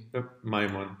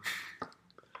 מימון.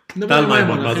 נדבר עם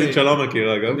מימון, מאזין שלא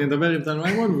מכיר אגב. אני אדבר עם טל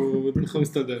מימון והוא יכול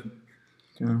להסתדר.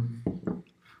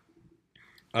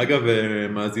 אגב,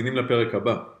 מאזינים לפרק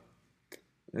הבא.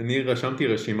 אני רשמתי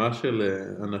רשימה של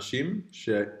אנשים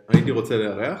שהייתי רוצה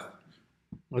לארח,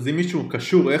 אז אם מישהו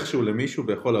קשור איכשהו למישהו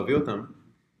ויכול להביא אותם.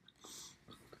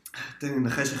 תן לי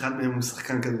נחש, אחד מהם הוא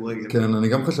שחקן כדורגל. כן, אני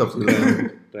גם חשבתי.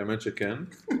 האמת שכן.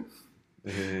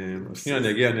 שנייה, אני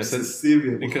אגיע, אני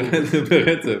אקרא את זה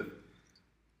ברצף.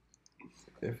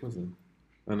 איפה זה?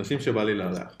 אנשים שבא לי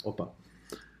לארח, אופה.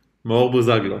 מאור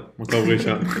בוזגלו, מקום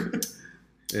ראשון.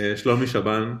 שלומי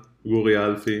שבן, גורי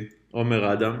אלפי,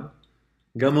 עומר אדם.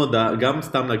 גם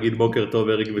סתם נגיד בוקר טוב,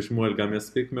 אריק ושמואל גם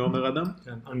יספיק מעומר אדם?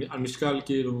 כן, על משקל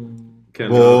כאילו...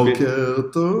 בוקר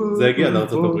טוב. זה הגיע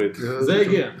לארצות הברית. זה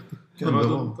הגיע.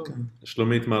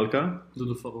 שלומית מלכה.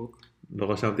 דודו פרוק.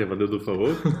 לא רשמתי אבל דודו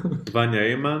פרוק. וניה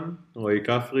אימן, רועי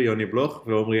כפרי, יוני בלוך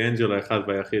ועומרי אנג'ל האחד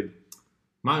והיחיד.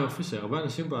 מה יופי שהרבה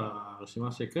אנשים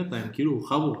ברשימה שהקראת הם כאילו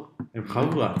חבורה. הם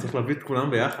חבורה, צריך להביא את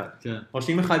כולם ביחד. או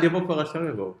שאם אחד יבוא כבר השאר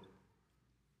יבוא.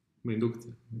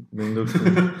 באינדוקציה.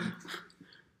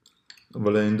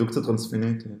 אבל אינדוקציה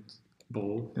טרנספינטית.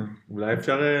 ברור. אולי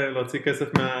אפשר להוציא כסף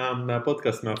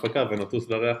מהפודקאסט, מההפקה, ונטוס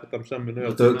לארח אותם שם בניו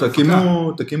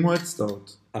יורק. תקימו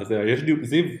אדסטארט. אז יש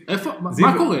זיו. איפה?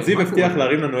 מה קורה? זיו הבטיח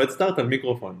להרים לנו אדסטארט על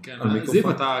מיקרופון.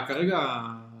 זיו, אתה כרגע...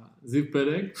 זיו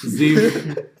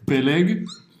פלג.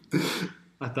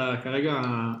 אתה כרגע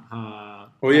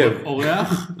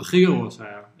האורח הכי גרוע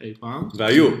שהיה אי פעם.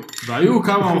 והיו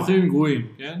כמה אורחים גרועים,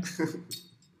 כן?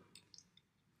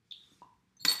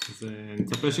 אז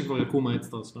נצפה שכבר יקום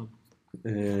האדסטארט שלנו.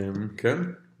 כן,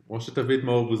 או שתביא את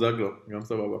מאור בוזגלו, גם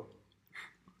סבבה.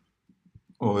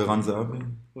 או ערן זהבי.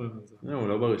 הוא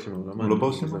לא ברשימה, הוא לא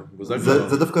ברשימה.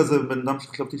 זה דווקא זה בן אדם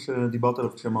שחשבתי שדיברת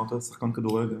עליו כשאמרת שחקן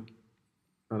כדורגל.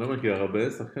 אני לא מכיר הרבה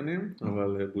שחקנים,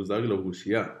 אבל בוזגלו הוא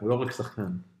שיעה, הוא לא רק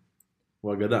שחקן,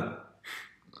 הוא אגדה.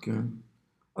 כן.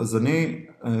 אז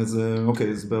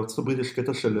אוקיי, אז בארצות הברית יש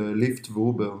קטע של ליפט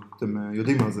ואובר, אתם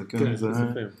יודעים מה זה, כן? כן, זה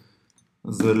סופים.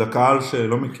 זה לקהל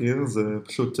שלא מכיר, זה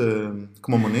פשוט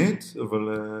כמו מונית,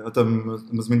 אבל אתה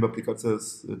מזמין באפליקציה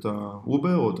את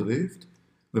האובר או את הליפט,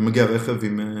 ומגיע רכב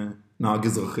עם נהג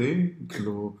אזרחי,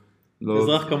 כאילו...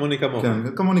 אזרח כמוני כמוך.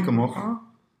 כן, כמוני כמוך,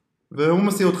 והוא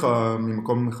מסיע אותך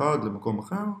ממקום אחד למקום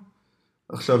אחר.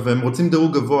 עכשיו, הם רוצים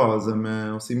דירוג גבוה, אז הם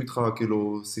עושים איתך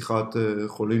כאילו שיחת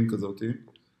חולים כזאת.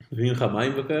 מביאים לך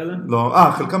מים וכאלה? לא,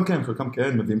 חלקם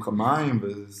כן, מביאים לך מים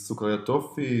וסוכריית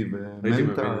טופי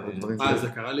ומנטה ודברים כאלה. זה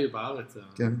קרה לי בארץ,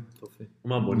 טופי.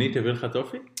 מה, מונית הביא לך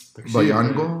טופי?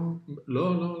 ביאנגו?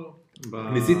 לא.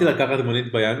 ניסיתי לקחת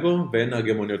מונית ביאנגו, ואין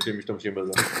נהגי מוניות שמשתמשים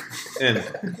בזה. אין.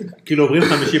 כאילו עוברים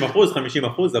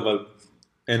 50%, אבל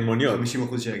אין מוניות.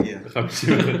 50% שיגיע.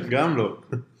 גם לא.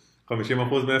 50%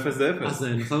 מ-0 זה 0. אז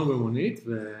נסענו במונית,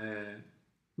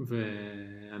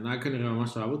 והנהג כנראה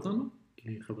ממש אהב אותנו.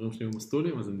 כי חברים שלי היו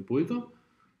מסטולים, אז הם דיברו איתו,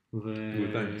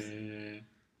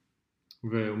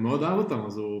 והוא מאוד אהב אותם,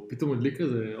 אז הוא פתאום הדליק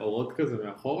כזה אורות כזה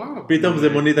מאחורה. פתאום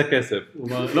זה מונית הכסף.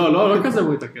 לא כזה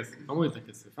מונית הכסף, לא מונית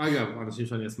הכסף. אגב, אנשים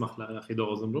שאני אשמח לארח עידו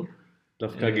רוזנבלום.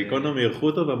 דווקא גיקונומי ערכו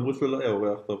אותו ואמרו שהוא לא היה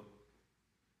אורח טוב.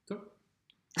 טוב,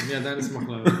 אני עדיין אשמח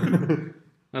לארח.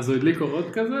 אז הוא הדליק אורות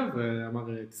כזה,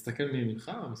 ואמר, תסתכל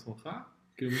מימינך, משמאלך.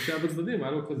 כאילו מי שהיה בצדדים,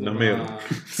 היה לו כזה... נמיר.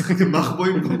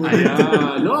 מחבואים במונית.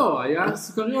 לא, היה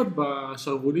סוכריות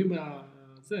בשרבולים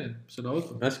של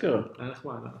האוטו. אשכרה. היה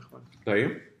נחמד. טעים?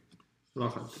 לא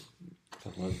אכלתי.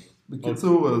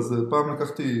 בקיצור, אז פעם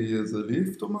לקחתי איזה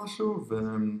ליפט או משהו,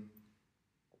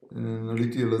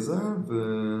 ועליתי על זה,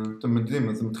 ואתם יודעים,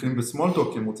 אז הם מתחילים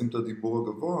בסמולטוק, כי הם רוצים את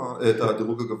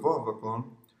הדירוג הגבוה והכל.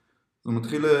 אז הוא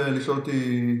מתחיל לשאול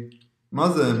אותי, מה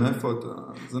זה, מאיפה אתה?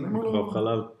 אז אני אומר לו...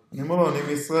 חלל. אני אומר לו, אני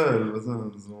מישראל, וזה,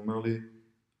 אז הוא אומר לי,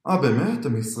 באמת? אתה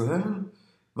מישראל?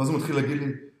 ואז הוא מתחיל להגיד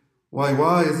לי,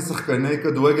 וואי, איזה שחקני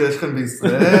כדורגל יש כאן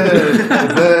בישראל,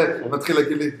 וזה, הוא מתחיל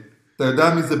להגיד לי, אתה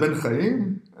יודע מי זה בן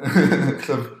חיים?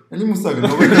 עכשיו, אין לי מושג, אני לא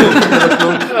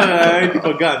רואה הייתי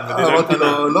בגן. אמרתי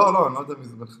לו, לא, אני לא יודע מי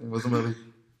זה בן חיים. ואז הוא אומר לי,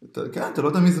 כן, אתה לא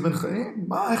יודע מי זה בן חיים?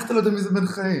 מה, איך אתה לא יודע מי זה בן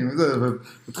חיים?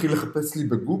 התחיל לחפש לי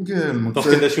בגוגל. תוך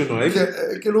כדי שהוא נוהג?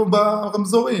 כאילו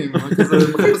ברמזורים, כזה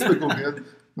מחפש בגוגל.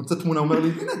 מוצא תמונה, אומר לי,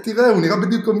 הנה, תראה, הוא נראה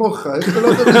בדיוק כמוך, איך אתה לא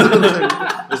יודע מי זה בן חיים?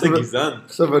 איזה גזען.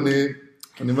 עכשיו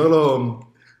אני אומר לו,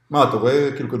 מה, אתה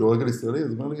רואה כאילו כדורגל ישראלי?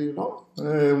 אז הוא אומר לי, לא. הוא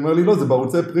אומר לי, לא, זה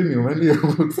בערוצי פרימיום, אין לי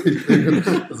ערוצי פרימיום.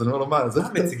 אז אני אומר לו, מה, אז איך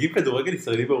אתה... מציגים כדורגל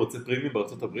ישראלי בערוצי פרימיום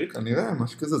בארצות הברית? כנראה,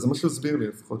 משהו כזה, זה מה שהוא הסביר לי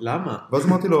לפחות. למה? ואז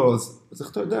אמרתי לו, אז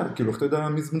איך אתה יודע? כאילו, איך אתה יודע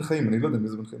מי זה בן חיים? אני לא יודע מי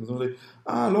זה בן חיים. אז הוא אומר לי,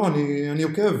 לא, אני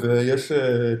עוקב, יש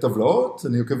טבלאות,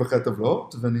 אני עוקב אחרי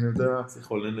הטבלאות, ואני יודע... זה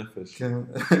חולה נפש. כן.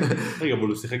 רגע, אבל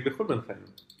הוא שיחק בכל בן חיים.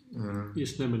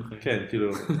 יש שני בן חיים. כן,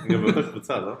 כאילו, גם באותה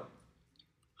קבוצה, לא?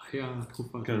 היה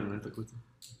תקופה. כן. הייתה קבוצה.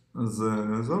 אז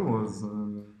זהו, אז...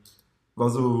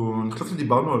 ואז אני חושב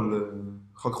שדיברנו על...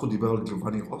 אחר כך הוא דיבר על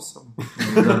ג'ובאני רוסו. אני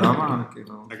יודע למה,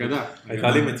 כאילו... אגדה.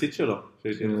 הייתה לי מצית שלו.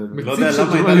 מצית של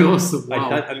ג'ובאני רוסו,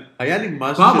 וואו. היה לי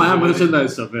משהו... פעם היה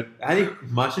מרצ'נדייז שווה. היה לי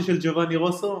משהו של ג'ובאני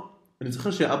רוסו. אני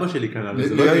זוכר שאבא שלי קנה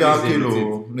לזה. לי היה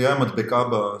כאילו... לי היה מדבקה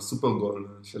בסופרגול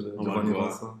של ג'ובאני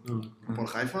רוסו. הפועל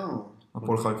חיפה או?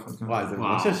 הפועל חיפה, כן. וואי, זה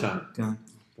ממש ישן. כן.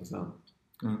 פזם.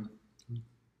 כן.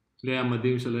 לי היה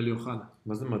מדהים של אלי אוחנה.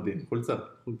 מה זה מדהים? חולצה.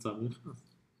 חולצה, מי נכנס?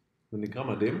 זה נקרא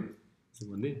מדהים? זה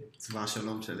מדהים. צבא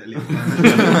השלום של אלי.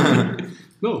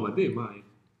 לא, מדהים, מה?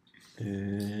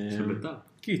 של בית"ר.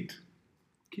 קיט.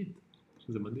 קיט.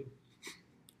 זה מדהים.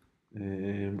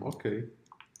 אוקיי.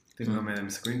 אתם גם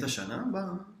מסכמים את השנה?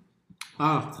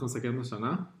 צריכים לסכם את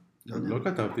השנה? לא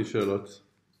כתבתי שאלות.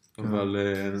 אבל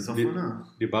סוף עונה.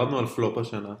 דיברנו על פלופ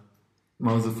השנה.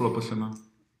 מה זה פלופ השנה?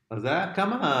 אז היה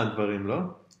כמה דברים, לא?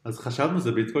 אז חשבנו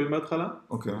זה ביטקוין בהתחלה?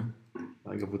 אוקיי.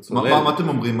 רגע, הוא צולל. מה אתם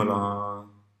אומרים על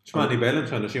תשמע, אני בהלם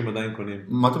שאנשים עדיין קונים.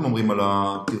 מה אתם אומרים על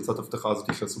הפרצת הבטחה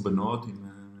הזאת שעשו בנוד,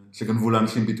 שגנבו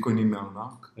לאנשים ביטקוינים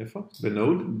מהארנק? איפה?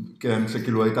 בנוד? כן,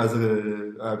 שכאילו היה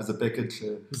איזה פקד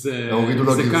שהורידו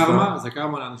לו זה גרסה. קרמה, זה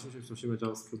קרמה לאנשים שמשתמשים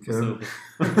בג'אווסקריפט בסרבר.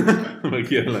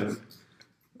 מגיע להם.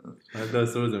 אל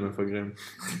תעשו את זה, מפגרים.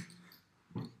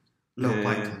 לא,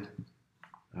 פייתון.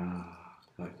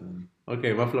 פייתון.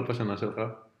 אוקיי, מה פלופ השנה שלך?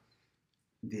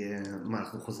 מה,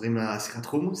 אנחנו חוזרים לשיחת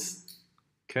חומוס?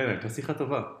 כן, הייתה שיחה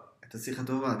טובה. הייתה שיחה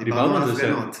טובה, דיברנו על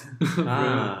הפגנות.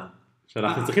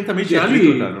 שאנחנו צריכים תמיד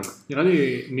שיחליטו אותנו. נראה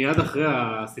לי מיד אחרי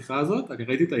השיחה הזאת, אני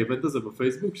ראיתי את האיבנט הזה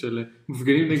בפייסבוק של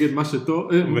מפגינים נגד מה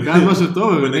שטוב, בעד מה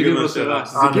שטוב ונגד מה שרע.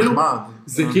 נחמד.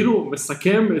 זה כאילו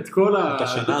מסכם את כל את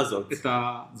השנה הזאת.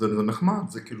 זה נחמד,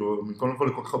 זה כאילו, קודם כל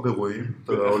לכל כך הרבה רואים,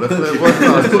 אתה הולך לאירוע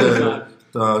אחד,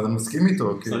 אתה מסכים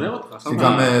איתו. סדר אותך. כי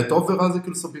גם טוב ורע זה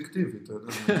כאילו סובייקטיבי, אתה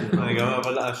יודע.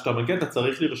 אבל כשאתה מגיע אתה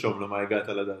צריך לרשום למה הגעת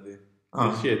לדעתי.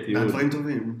 דברים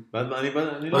טובים.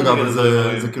 רגע, אבל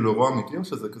זה כאילו אירוע אמיתי או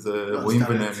שזה כזה רואים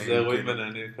ונהנים? זה רואים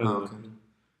ונהנים.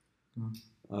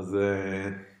 אז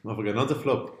הפגנות זה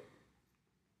פלופ.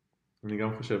 אני גם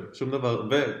חושב, שום דבר,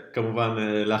 וכמובן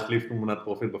להחליף תמונת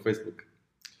פרופיל בפייסבוק.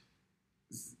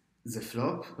 זה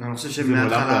פלופ? אני חושב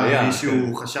שמהתחלה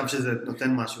מישהו חשב שזה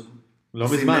נותן משהו. לא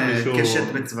מזמן מישהו... קשת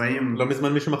בצבעים. לא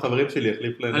מזמן מישהו מהחברים שלי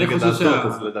החליף נגד האסדות,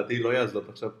 אז לדעתי לא יהיה אסדות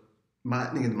עכשיו. מה?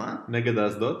 נגד מה? נגד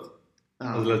האסדות.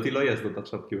 אז לדעתי לא יהיה אסדות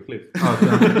עכשיו כי הוא החליף.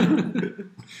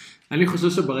 אני חושב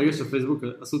שברגע שפייסבוק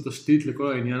עשו תשתית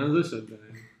לכל העניין הזה של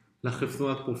להחליף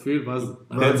תמונת פרופיל, ואז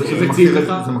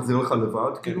זה מחזיר לך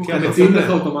לבד? כן, מציעים לך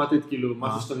אוטומטית כאילו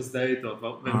משהו שאתה מזדהה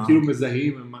איתו, והם כאילו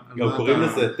מזהים. גם קוראים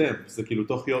לזה טמפ, זה כאילו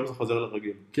תוך יום זה חוזר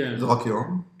לרגיל. זה רק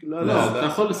יום? לא, אתה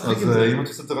יכול לשחק עם אז זה. אם אתה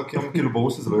עושה את זה רק יום, כאילו ברור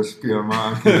שזה לא ישפיע,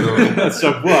 מה כאילו... אז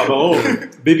שבוע, ברור,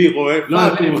 ביבי רואה. לא,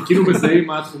 הם כאילו מזהים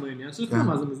מה התחום העניין שלך,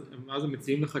 ואז הם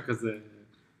מציעים לך כזה...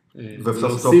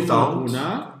 ואפשר סטופ-טאוט?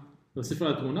 להוסיף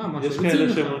על התמונה, מה יש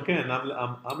כאלה שהם, כן,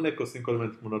 אמלק עושים כל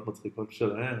מיני תמונות מצחיקות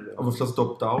שלהם. אבל אפשר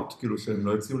סטופ-טאוט, כאילו שהם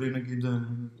לא הציעו לי נגיד...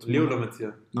 לי הוא לא מציע.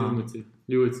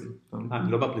 לי הוא הציע.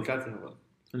 אני לא באפליקציה, אבל...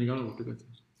 אני גם לא באפליקציה.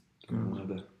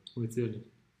 הוא הציע לי.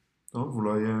 טוב,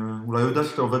 אולי הוא יודע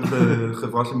שאתה עובד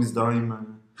בחברה שמזדהה עם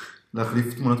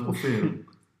להחליף תמונת פרופיל.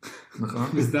 נכון?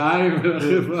 מזדהה עם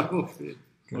חברה פרופיל.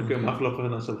 אוקיי, מה פלופ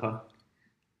השנה שלך?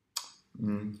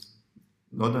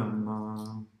 לא יודע, מה...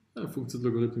 פונקציות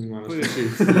לוגריתמים על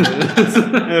השלישית.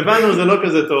 הבנו, זה לא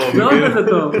כזה טוב. זה לא כזה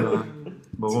טוב.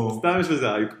 ברור. סתם יש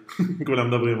לזה אייפ. כולם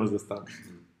מדברים על זה סתם.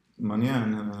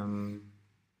 מעניין.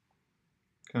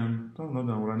 כן, טוב, לא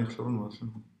יודע, אולי נחשוב על משהו.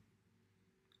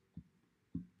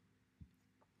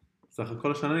 סך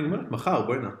הכל השנה נגמרת, מחר,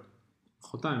 בואי נע.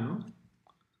 חודשיים, לא?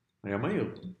 היה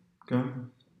מהיר. כן.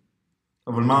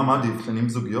 אבל מה עדיף? שנים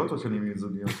זוגיות או שנים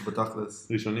זוגיות?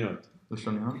 בתכלס. ראשוניות.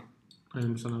 ראשוניות?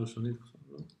 היינו בשנה ראשונית עכשיו,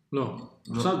 לא? לא,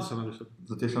 עכשיו זה שנה ראשונית.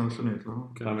 זאת תהיה שנה ראשונית, לא?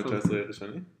 2019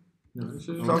 ראשוני?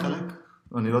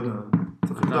 אני לא יודע.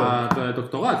 אתה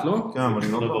דוקטורט, לא? כן, אבל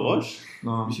אני לא בראש?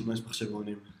 לא. בשביל מה יש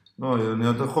מחשבונים? לא,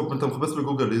 אתה מחפש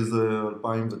בגוגל איזה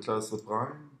 2019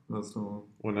 פריים, ואז הוא... הוא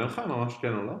עונה לך ממש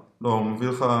כן או לא? לא, הוא מביא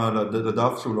לך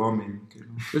לדף שהוא לא אמין, כאילו.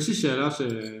 יש לי שאלה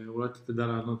שאולי אתה תדע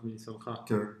לענות מניסיונך.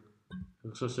 כן.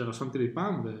 אני חושב שרשמתי לי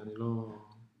פעם ואני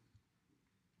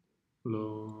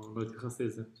לא התייחסתי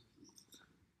לזה.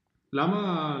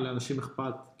 למה לאנשים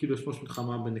אכפת, כאילו יש ממש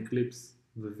מלחמה בין אקליפס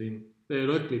ווים,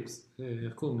 לא אקליפס,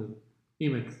 איך קוראים לזה?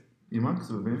 אימקס.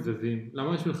 אימקס ווים? ווים.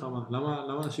 למה יש מלחמה?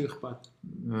 למה אנשים אכפת?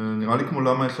 נראה לי כמו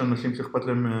למה יש אנשים שאכפת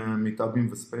להם מטאבים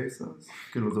וספייסס,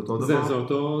 כאילו זה אותו דבר. זה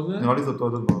אותו זה? נראה לי זה אותו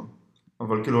דבר.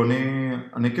 אבל כאילו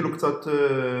אני כאילו קצת,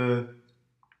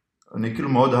 אני כאילו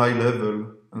מאוד היי-לבל,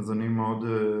 אז אני מאוד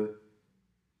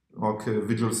רק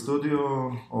ויז'ואל סטודיו,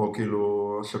 או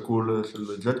כאילו השקול של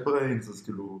JetBrains, אז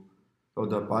כאילו, לא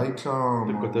יודע, פייצ'ארם.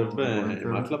 אתה כותב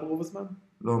במטלב רוב הזמן?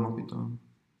 לא, מה פתאום.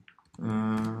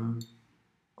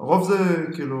 הרוב זה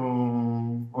כאילו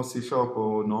או C#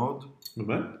 או נוד.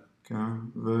 באמת? כן,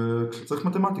 וכשצריך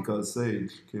מתמטיקה אז סייג'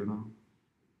 כאילו.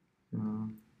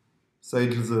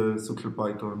 סייג' זה סוג של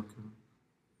פייתון.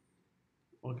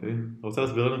 אוקיי. אתה רוצה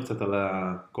להסביר לנו קצת על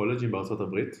הקולג'ים בארצות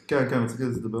הברית? כן, רציתי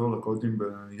לדבר על הקולג'ים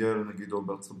בייל נגיד או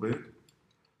בארצות הברית.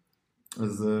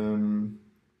 אז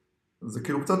זה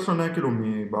כאילו קצת שונה כאילו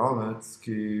מבארץ,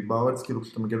 כי בארץ כאילו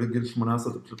כשאתה מגיע לגיל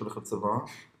 18 אתה פשוט הולך לצבא,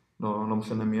 לא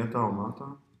משנה מי אתה או מה אתה,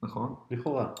 נכון?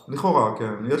 לכאורה,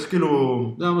 כן. יש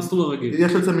כאילו... זה המסלול הרגיל.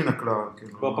 יש יוצא מן הכלל,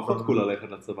 כאילו. כבר פחות קול ללכת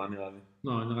לצבא נראה לי.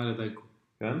 לא, נראה לי די קול.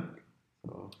 כן?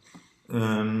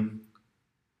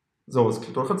 זהו, אז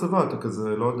כשאתה הולך לצבא אתה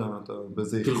כזה, לא יודע, אתה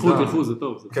באיזה יחידה. תלכו, זה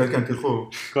טוב. כן, תלכו.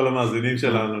 כל המאזינים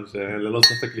שלנו שללא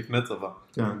ספק לפני צבא.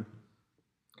 כן.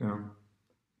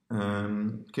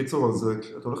 קיצור, אז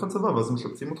כשאתה הולך לצבא ואז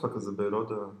משפצים אותך כזה לא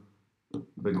יודע,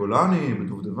 בגולני,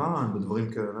 בדובדבן,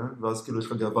 בדברים כאלה, ואז כאילו יש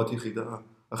לך גאוות יחידה.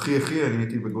 אחי, אני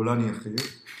הייתי בגולני אחי.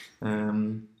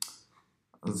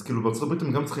 אז כאילו בארצות הברית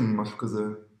הם גם צריכים משהו כזה,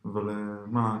 אבל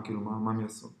מה הם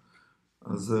יעשו?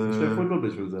 יש להם פוטבול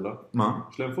בשביל זה, לא? מה?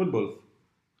 יש להם פוטבול.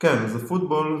 כן, אז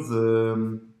הפוטבול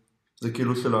זה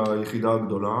כאילו של היחידה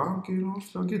הגדולה, כאילו,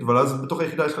 אפשר להגיד, אבל אז בתוך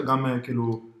היחידה יש לך גם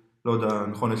כאילו, לא יודע,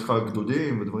 נכון, יש לך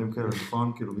גדודים ודברים כאלה,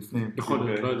 נכון? כאילו בפנים. נכון,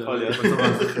 לא יודע.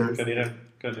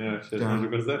 כנראה שיש משהו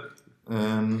כזה.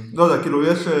 לא יודע, כאילו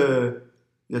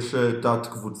יש תת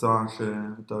קבוצה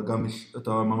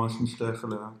שאתה ממש משתייך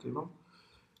אליה, כאילו.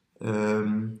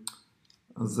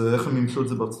 אז איך הם ימשו את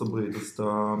זה בארצות הברית? אז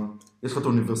יש לך את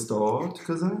האוניברסיטאות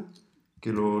כזה,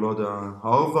 כאילו, לא יודע,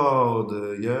 הרווארד,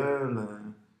 יל,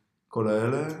 כל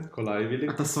האלה. כל האייביליג.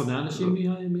 אתה שונא אנשים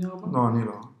מהרווארד? לא, אני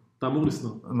לא. אתה אמור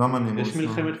לשנוא. למה אני אמור יש לשנוא?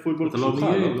 מלחמת פוטבול אתה לא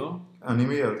מייל, לא? אני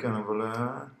מייל, כן, אבל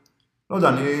לא יודע,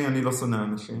 אני לא שונא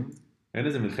אנשים. אין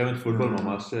איזה מלחמת פוטבול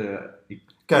ממש...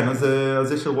 כן,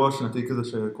 אז יש אירוע שנתי כזה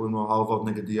שקוראים לו הרווארד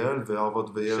נגד יל,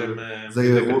 והרווארד ויל... שם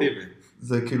אינדיקטיבי.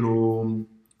 זה כאילו...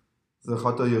 זה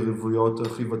אחת היריבויות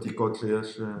הכי ותיקות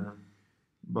שיש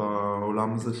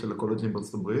בעולם הזה של הקולג'ים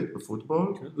בארצות הברית,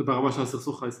 בפוטבול. זה ברמה של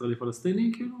הסכסוך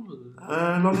הישראלי-פלסטיני, כאילו?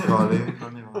 לא נראה לי.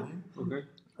 אוקיי.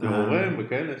 טרורים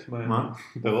וכאלה, יש בהם. מה?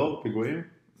 טרור, פיגועים?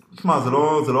 תשמע,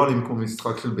 זה לא אלים כמו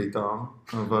משחק של בית"ר,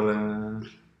 אבל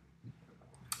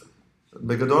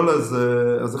בגדול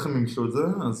אז איך הם ימשו את זה?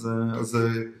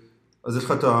 אז יש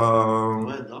לך את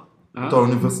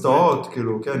האוניברסיטאות,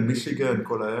 כאילו, כן, מישיגן,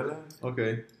 כל האלה.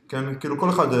 אוקיי. כן, כאילו כל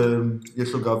אחד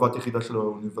יש לו גאוות יחידה של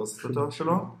האוניברסיטה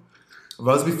שלו,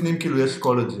 אבל אז בפנים כאילו יש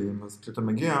קולג'ים, אז כשאתה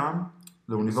מגיע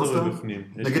לאוניברסיטה,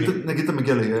 נגיד אתה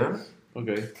מגיע ליל,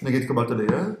 נגיד קבלת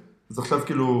ליל, אז עכשיו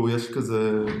כאילו יש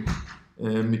כזה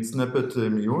מצנפת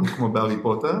מיון, כמו בארי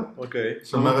פוטר,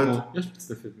 שאומרת... יש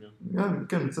מצנפת מיון.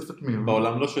 כן, מצנפת מיון.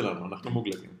 בעולם לא שלנו, אנחנו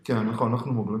מוגלגים. כן, נכון,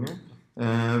 אנחנו מוגלגים,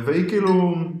 והיא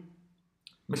כאילו...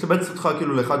 משבץ אותך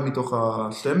כאילו לאחד מתוך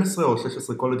ה-12 או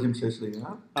 16 קולג'ים שיש לי.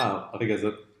 רגע, זה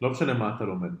לא משנה מה אתה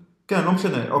לומד. כן, לא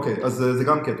משנה, אוקיי, אז זה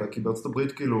גם קטע, כי בארצות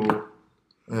הברית כאילו,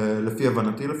 לפי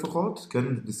הבנתי לפחות,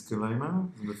 כן, דיסקליימר,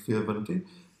 לפי הבנתי,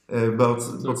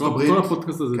 בארצות הברית... כל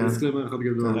הפודקאסט הזה דיסקליימר אחד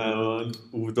גדול.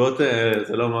 עובדות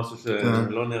זה לא משהו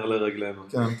שלא נר לרגלנו.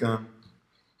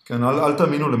 כן, אל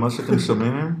תאמינו למה שאתם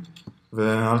שומעים,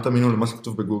 ואל תאמינו למה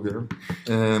שכתוב בגוגל.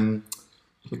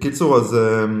 בקיצור, אז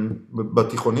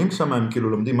בתיכונים שם הם כאילו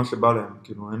לומדים מה שבא להם,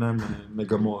 כאילו אין להם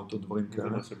מגמות או דברים כאלה.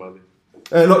 זה מה שבא לי.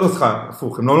 לא, סליחה,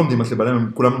 הפוך, הם לא לומדים מה שבא להם,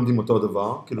 הם כולם לומדים אותו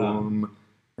דבר, כאילו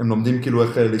הם לומדים כאילו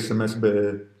איך להשתמש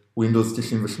ווינדוס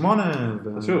 98,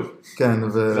 חשוב. כן,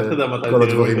 וכל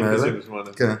הדברים האלה.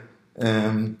 כן.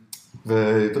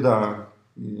 ואתה יודע,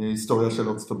 היסטוריה של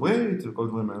ארצות הברית וכל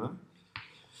דברים האלה.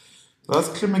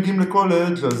 ואז כשמגיעים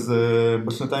לקולג' אז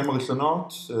בשנתיים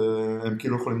הראשונות הם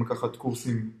כאילו יכולים לקחת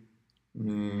קורסים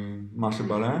ממה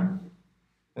שבא להם.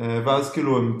 ואז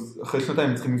כאילו אחרי שנתיים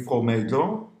הם צריכים לבחור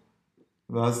מייג'ור.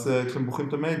 ואז כשהם בוחרים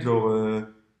את המייג'ור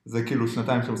זה כאילו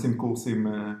שנתיים שהם עושים קורסים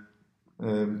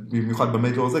במיוחד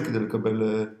במייג'ור הזה כדי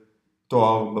לקבל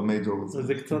תואר במייג'ור הזה.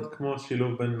 זה קצת כמו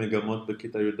שילוב בין מגמות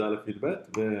בכיתה י"א-י"ב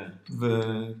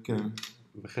כן.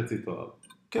 וחצי תואר.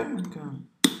 כן, כן.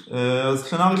 אז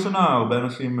שנה ראשונה הרבה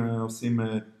אנשים עושים,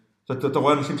 אתה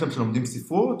רואה אנשים שם שלומדים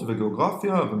ספרות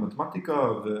וגיאוגרפיה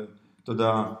ומתמטיקה ואתה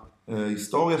יודע,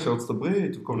 היסטוריה של ארצות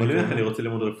הברית וכל מיני. אני רוצה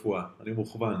ללמוד רפואה, אני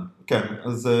מוכוון. כן,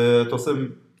 אז אתה עושה,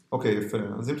 אוקיי, יפה.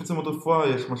 אז אם אתה רוצה ללמוד רפואה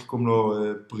יש מה שקוראים לו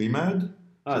פרימד.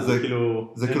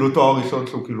 זה כאילו תואר ראשון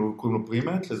שהוא כאילו קוראים לו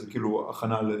פרימד, שזה כאילו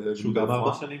הכנה לרפואה. שהוא גם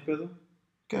 4 שנים כזה?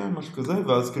 כן, משהו כזה,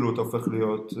 ואז כאילו אתה הופך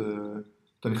להיות,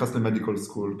 אתה נכנס למדיקל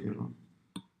סקול כאילו.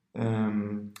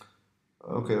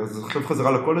 אוקיי, אז עכשיו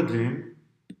חזרה לקולג'ים,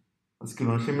 אז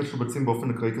כאילו אנשים משובצים באופן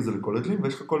אקראי כזה לקולג'ים,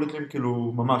 ויש לך קולג'ים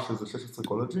כאילו ממש איזה 16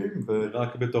 קולג'ים.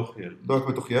 רק בתוך יל. רק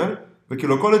בתוך יל,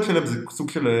 וכאילו הקולג' שלהם זה סוג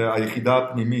של היחידה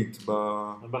הפנימית.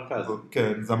 במרכז.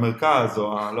 כן, זה המרכז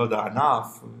או לא יודע,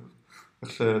 הענף,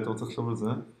 איך שאתה רוצה לחשוב על זה.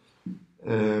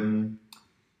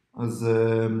 אז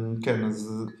כן,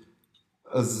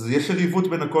 אז יש יריבות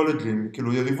בין הקולג'ים,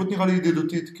 כאילו יריבות נראה לי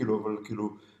ידידותית, כאילו, אבל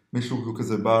כאילו מישהו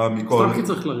כזה בא מקולג'. סתם כי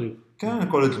צריך לריב. כן,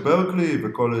 קולג' ברקלי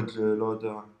וקולג' לא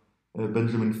יודע,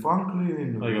 בנג'מין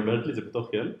פרנקלין. רגע, ברקלי זה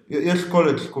בתוך יל? יש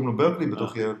קולג' שקוראים לו ברקלי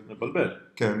בתוך יל. מבלבל.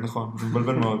 כן, נכון, זה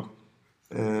מבלבל מאוד.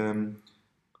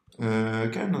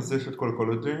 כן, אז יש את כל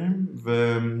הקולג'ים,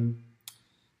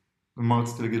 ומה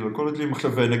רציתי להגיד על הקולג'ים?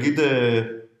 עכשיו, נגיד,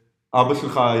 אבא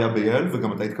שלך היה בייל,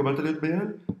 וגם אתה התקבלת להיות בייל,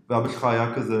 ואבא שלך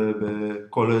היה כזה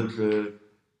בקולג',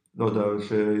 לא יודע,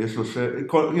 שיש לו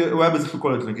הוא היה באיזשהו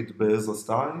קולג' נגיד בעזרא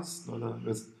סטייס, לא יודע,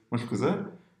 משהו כזה,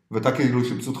 ואתה כאילו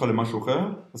שיפצו אותך למשהו אחר,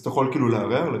 אז אתה יכול כאילו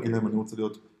לערער, להגיד להם אני רוצה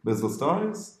להיות בעזרא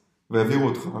סטייס, והעבירו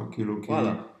אותך, כאילו,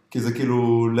 כי זה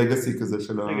כאילו לגאסי כזה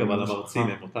של רגע, אבל המרצים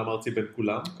הם אותם מרצים בין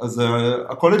כולם? אז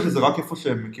הקולג' זה רק איפה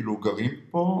שהם כאילו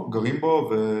גרים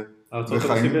בו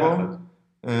וחיים בו.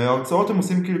 ההרצאות הם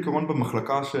עושים כאילו כמובן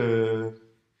במחלקה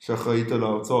שאחראית על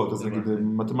ההרצאות, אז נגיד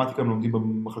מתמטיקה הם לומדים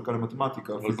במחלקה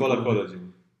למתמטיקה. אבל כל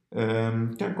הקולג'ים.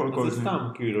 כן, כל הקולג'ים. זה סתם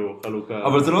כאילו חלוקה.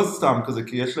 אבל זה לא סתם כזה,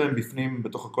 כי יש להם בפנים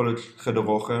בתוך הקולג' חדר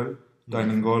אוכל,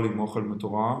 דיינינג הול עם אוכל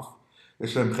מטורף,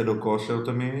 יש להם חדר כושר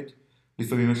תמיד,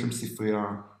 לפעמים יש להם ספרייה,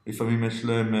 לפעמים יש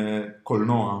להם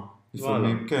קולנוע,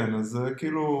 לפעמים, כן, אז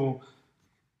כאילו,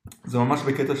 זה ממש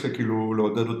בקטע שכאילו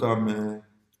לעודד אותם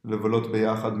לבלות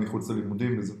ביחד מחוץ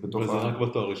ללימודים, וזה בתוך... וזה רק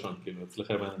בתואר ראשון, כאילו,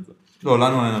 אצלכם אין את זה. לא,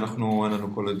 לנו אין, אין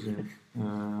לנו קולג'ים,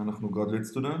 אנחנו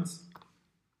graduate students.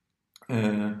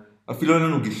 אפילו אין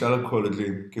לנו גישה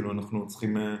לקולג'ים, כאילו אנחנו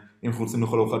צריכים, אם אנחנו רוצים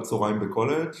לאכול ארוחת צהריים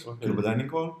בקולג', כאילו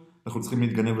בדיינינג הול, אנחנו צריכים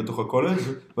להתגנב לתוך הקולג',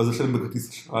 ואז יש לנו בכרטיס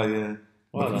אשראי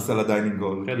בכניסה לדיינינג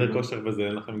הול. חדר כושר וזה,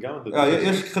 אין לכם גם?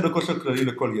 יש חדר כושר כללי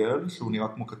לכל ילד, שהוא נראה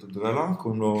כמו קתדרלה,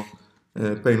 קוראים לו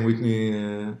פיין וויטני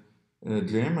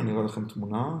ג'ים, אני אראה לכם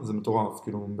תמונה, זה מטורף,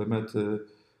 כאילו באמת,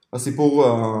 הסיפור...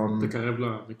 תקרב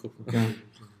למיקרופון. כן.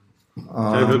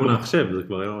 זה מחשב, זה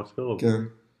כבר היה ממש קרוב. כן.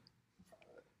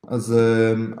 אז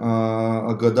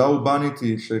הגדה אורבנית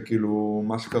היא שכאילו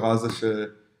מה שקרה זה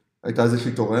שהייתה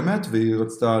איזושהי תורמת והיא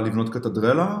רצתה לבנות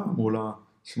קתדרלה, אמרו לה,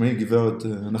 שמעי גברת,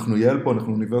 אנחנו יעל פה,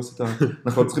 אנחנו אוניברסיטה,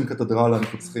 אנחנו לא צריכים קתדרלה,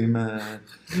 אנחנו צריכים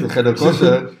חדר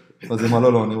כושר, אז היא אמרה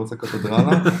לא, אני רוצה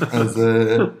קתדרלה,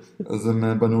 אז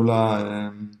הם בנו לה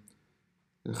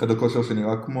חדר כושר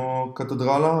שנראה כמו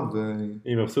קתדרלה.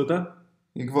 היא מבסוטה?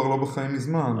 היא כבר לא בחיים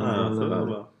מזמן.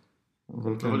 סבבה.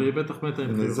 אבל היא בטח מתה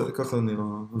עם חיוך. ככה נראה.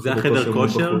 זה החדר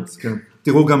כושר? כן.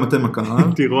 תראו גם אתם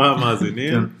הקהל. תראו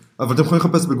המאזינים. אבל אתם יכולים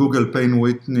לחפש בגוגל פיין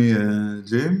וויטני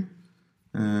ג'ים.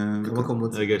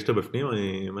 רגע, יש אתה בפנים?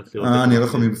 אני מת לראות. אני אראה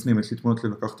לך מבפנים, יש לי תמונות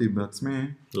לקחתי בעצמי.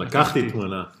 לקחתי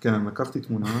תמונה. כן, לקחתי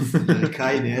תמונה.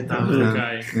 אמריקאי נהיית.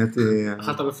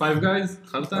 אכלת בפייב גייז?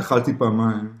 אכלת? אכלתי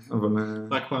פעמיים, אבל...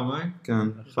 רק פעמיים? כן,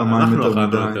 פעמיים אנחנו יותר אכלנו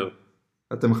מדי. יותר.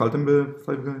 אתם אכלתם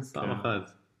בפייב גייז? פעם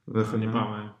אחת. אני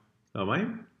פעמיים.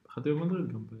 פעמיים? אכלתי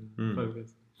במדריד גם בפייב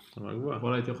גייז.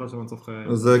 אבל הייתי אוכל שם מצוף חיי.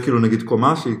 אז זה כאילו נגיד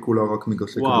קומה שהיא כולה רק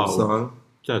מגרשי כדורסל.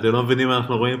 אתם לא מבינים מה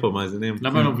אנחנו רואים פה, מאזינים.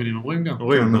 למה לא מבינים? רואים גם.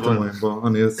 רואים, נכון. בוא,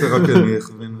 אני אעשה רק, אני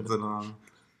אכווין את זה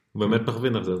באמת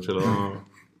נכווין את זה, שלא...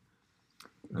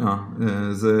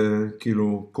 זה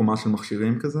כאילו קומה של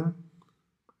מכשירים כזה.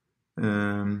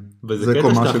 וזה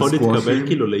קטע שאתה יכול להתקבל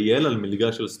כאילו ליל על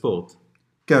מלגה של ספורט.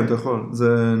 כן, אתה יכול.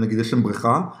 זה, נגיד, יש שם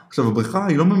בריכה. עכשיו, הבריכה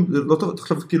היא לא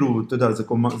תחשב כאילו, אתה יודע,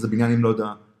 זה בניין אם לא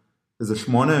יודע, איזה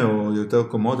 8 או יותר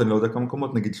קומות, אני לא יודע כמה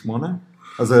קומות, נגיד 8.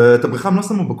 אז את הבריכה הם לא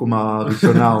שמו בקומה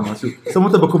הראשונה או משהו, שמו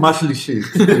אותה בקומה השלישית.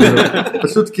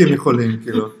 פשוט כי הם יכולים,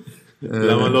 כאילו.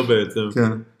 למה לא בעצם?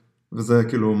 כן. וזה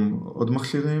כאילו עוד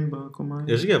מכשירים בקומה.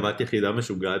 יש גאוות יחידה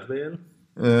משוגעת ביל?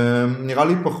 נראה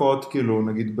לי פחות, כאילו,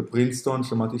 נגיד בפרינסטון,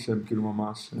 שמעתי שהם כאילו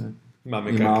ממש מה,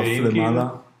 מקרקעים כאילו?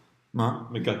 מה?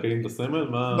 מקרקעים את הסמל?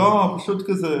 לא, פשוט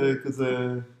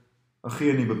כזה,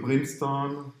 אחי, אני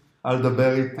בפרינסטון, אל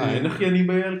דבר איתי. אין אחי אני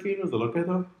ביל כאילו? זה לא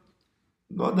קטע?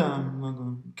 לא יודע.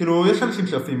 כאילו, יש אנשים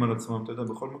שעפים על עצמם, אתה יודע,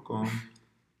 בכל מקום.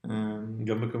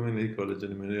 גם בקומיוניטי קולג'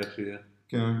 אני מניח שיהיה.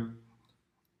 כן.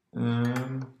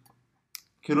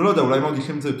 כאילו, לא יודע, אולי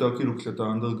מרגישים את זה יותר כאילו כשאתה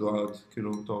אנדרגרד,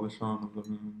 כאילו, תואר ראשון, אבל...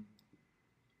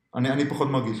 אני פחות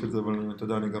מרגיש את זה, אבל אתה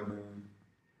יודע, אני גם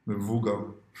מבוגר.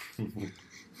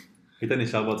 היית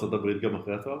נשאר בארצות הברית גם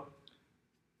אחרי התואר?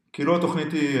 כאילו,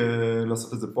 התוכנית היא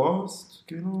לעשות איזה פוסט,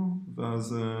 כאילו,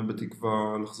 ואז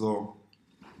בתקווה לחזור.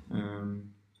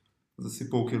 זה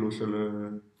סיפור כאילו של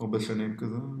הרבה שנים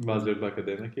כזה. ואז להיות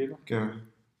באקדמיה כאילו? כן.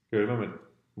 כאילו באמת,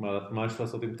 מה יש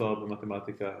לעשות עם תואר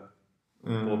במתמטיקה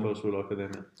פרופר שהוא לא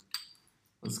אקדמיה?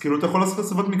 אז כאילו אתה יכול לעשות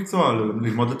הסבת מקצוע,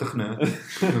 ללמוד לתכנת.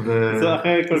 זה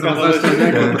אחרי כל כך הרבה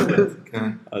שנים.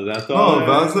 כן. אז זה התואר...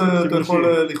 ואז אתה יכול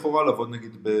לכאורה לעבוד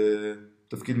נגיד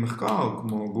בתפקיד מחקר,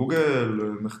 כמו גוגל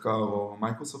מחקר או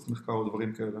מייקרוסופט מחקר או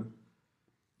דברים כאלה.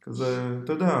 כזה,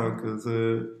 אתה יודע,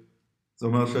 כזה... זה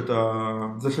אומר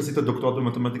זה שעשית דוקטורט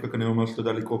במתמטיקה כנראה אומר שאתה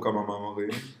יודע לקרוא כמה מאמרים,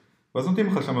 ואז נותנים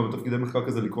לך שם בתפקידי מחקר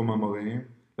כזה לקרוא מאמרים,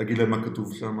 להגיד להם מה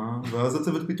כתוב שם, ואז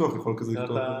הצוות פיתוח יכול כזה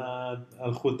לכתוב. אתה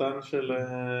על חוטן של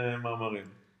מאמרים.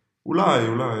 אולי,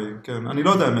 כן. אני לא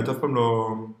יודע, האמת, אף פעם לא...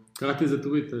 קראתי איזה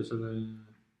טוויט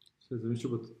שזה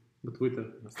מישהו בטוויטר.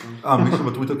 מישהו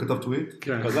בטוויטר כתב טוויט?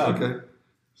 כן. אוקיי.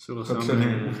 חדשני.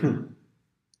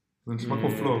 זה נשמע כמו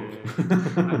פלופ.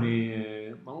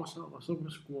 משהו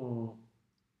כמו...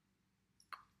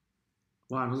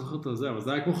 וואי, אני לא זוכר את זה, אבל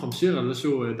זה היה כמו חמשיר על זה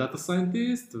שהוא דאטה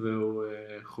סיינטיסט, והוא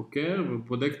חוקר, והוא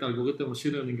בודק את האלגוריתם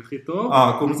המשין לרנינג הכי טוב.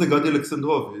 קוראים לזה גדי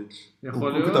אלכסנדרוביץ'.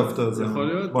 יכול להיות, הוא כתבת את זה. יכול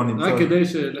להיות. רק כדי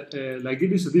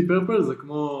להגיד לי שדי פרפל זה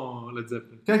כמו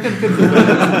לזפל. כן, זה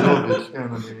אלכסנדרוביץ', כן,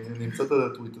 אני אמצא את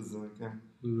הטוויט הזה, כן.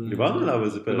 דיברנו עליו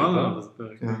איזה פרק. דיברנו עליו איזה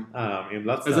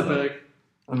פרק. איזה פרק?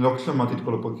 אני לא שמעתי את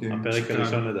כל הפרקים. הפרק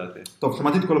הראשון לדעתי. טוב,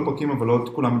 שמעתי את כל הפרקים, אבל לא את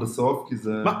כולם עד הסוף, כי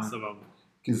זה... מה? סבבה.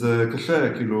 כי זה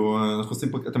קשה, כאילו,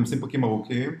 אתם עושים פרקים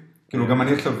ארוכים, כאילו, גם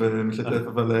אני עכשיו משתף,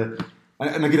 אבל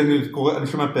נגיד, אני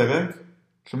שומע פרק,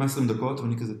 שומע 20 דקות,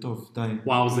 ואני כזה, טוב, די.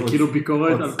 וואו, זה כאילו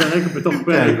ביקורת על פרק בתוך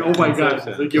פרק, אומייגאד,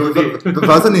 זה גאוני.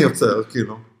 ואז אני יוצר,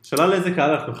 כאילו. שאלה לאיזה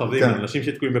קהל אנחנו מכוונים, אנשים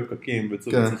שתקועים בפקקים,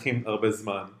 וצריכים הרבה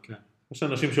זמן. יש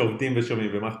אנשים שעובדים ושומעים,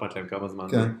 ומה אכפת להם כמה זמן.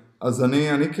 כן, אז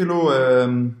אני כאילו...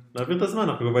 נעביר את הזמן,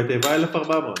 אנחנו כבר בתיבה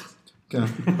 1400. כן,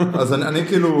 אז אני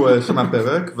כאילו שומע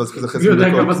פרק, ואז כזה חצי דקות. אני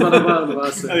יודע כמה זמן עבר, דבר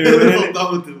עשה.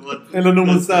 אין לנו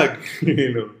מושג,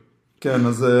 כאילו. כן,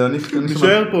 אז אני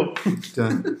נשאר פה.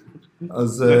 כן.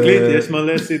 אז... תקליט, יש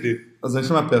מלא CD. אז אני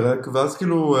שומע פרק, ואז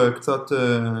כאילו קצת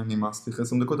נמאסתי, אחרי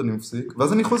 20 דקות אני מפסיק,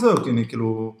 ואז אני חוזר, כי אני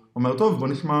כאילו אומר, טוב, בוא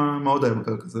נשמע מה עוד היה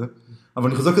בפרק הזה, אבל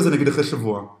אני חוזר כזה נגיד אחרי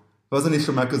שבוע. ואז אני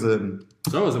שומע כזה...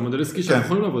 טוב, זה מודל עסקי שאנחנו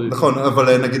יכולים לעבוד איתו. נכון,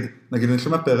 אבל נגיד אני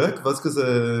שומע פרק, ואז כזה,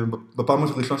 בפעם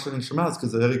הראשונה שאני שומע, אז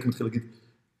כזה אריק מתחיל להגיד,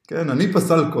 כן, אני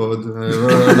פסל קוד.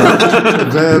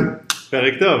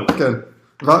 פרק טוב. כן.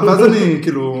 ואז אני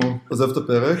כאילו עוזב את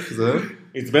הפרק, זה...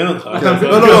 עצבן אותך.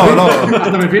 לא.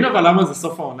 אתה מבין אבל למה זה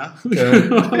סוף העונה? כן.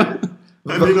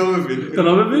 אני לא מבין. אתה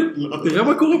לא מבין? תראה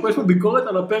מה קורה פה, יש פה ביקורת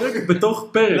על הפרק בתוך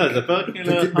פרק. לא, זה פרק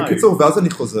כאילו... בקיצור, ואז אני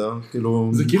חוזר, כאילו...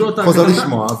 זה כאילו אתה... חוזר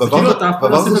לשמוע, זה כאילו אתה אף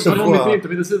פעם עושה את הדברים אמיתיים,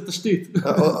 תמיד עושה את התשתית.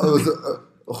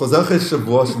 חוזר אחרי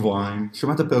שבועיים,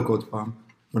 שומע את הפרק עוד פעם,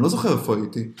 ואני לא זוכר איפה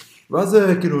הייתי. ואז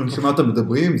כאילו, אני שומע אותם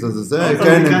מדברים, זה,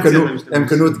 כן, הם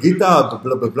קנו את גיטה,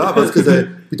 בלה בלה בלה, ואז כזה,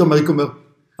 פתאום אריק אומר,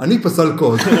 אני פסל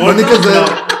קוד. ואני כזה,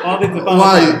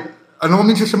 וואי, אני לא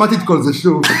מאמין ששמעתי את כל זה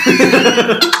שוב.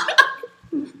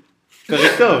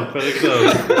 פרק טוב.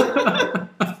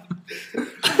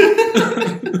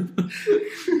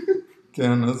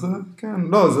 כן, אז כן,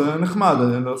 לא, זה נחמד,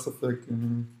 אני לא ספק.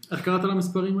 איך קראת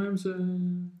למספרים היום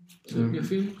שהם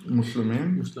יפים?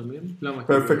 מושלמים. למה?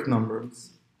 Perfect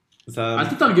numbers. אל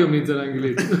תתרגם לי את זה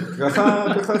לאנגלית.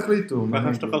 ככה החליטו.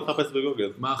 ככה שאתה יכול לחפש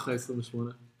בגוגל. מה אחרי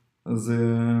 28? אז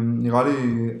נראה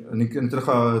לי, אני אתן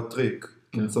לך טריק,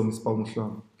 למצוא מספר מושלם.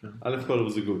 א' כל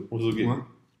הוא זוגי.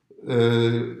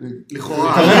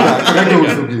 לכאורה. כרגע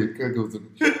הוא זוגי.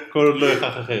 כל עוד לא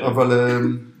יחך אחר. אבל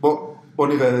בוא בוא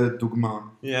נראה דוגמה.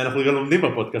 אנחנו גם לומדים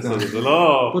בפודקאסט הזה, זה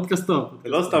לא... פודקאסט טוב. זה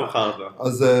לא סתם חרדה.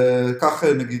 אז קח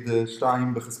נגיד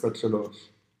 2 בחזקת 3,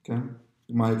 כן?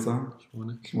 מה יצא?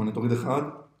 8, תוריד 1.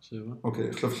 7. אוקיי,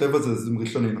 עכשיו 7 זה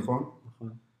ראשוני, נכון? נכון.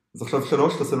 אז עכשיו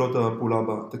 3 תעשה לו את הפעולה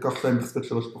הבאה. תיקח 2 בחזקת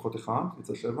 3 פחות 1,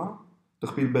 יצא 7.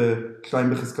 תכפיל ב-2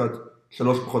 בחזקת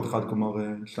 3 פחות 1, כלומר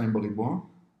 2 בריבוע.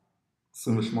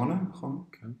 28, נכון?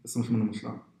 כן. 28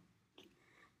 מושלם.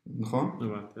 נכון?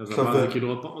 הבנתי, אז הבא זה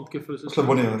כאילו עוד כפל של... עכשיו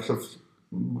בוא נראה, עכשיו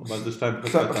 2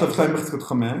 בחזקת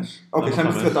 5. אוקיי, 2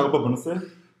 בחזקת 4 בנושא.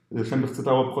 2 בחזקת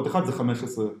 4 פחות 1 זה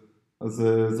 15. אז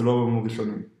זה לא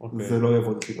ראשוני. זה לא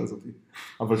יעבוד השיטה הזאת.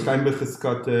 אבל 2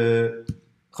 בחזקת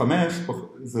 5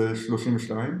 זה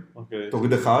 32.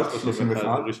 תוריד 1,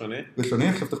 31. ראשוני,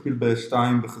 עכשיו תכפיל ב-2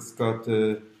 בחזקת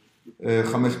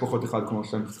 5 פחות 1, כלומר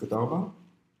 2 בחזקת 4.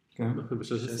 כן. תכפיל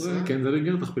ב-16, כן,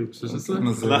 זלינגר, תכפיל ב-16.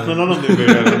 אנחנו לא לומדים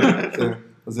בגלל.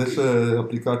 אז יש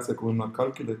אפליקציה, קוראים לה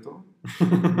קלקולטור.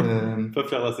 איפה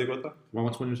אפשר להשיג אותה?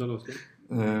 483, כן?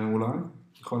 אולי,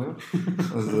 יכול להיות.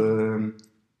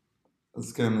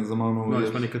 אז כן, אז אמרנו... לא, יש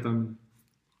פני קטן.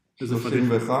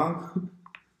 31,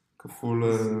 כפול...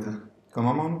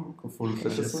 כמה אמרנו? כפול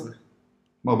 16?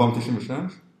 496?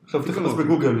 עכשיו תחפש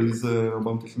בגוגל, זה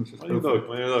 496. אני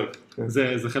יודעת.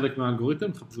 זה חלק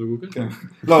מהאלגוריתם? תחפש בגוגל? כן.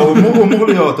 לא, הוא אמור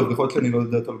להיות, אבל יכול להיות שאני לא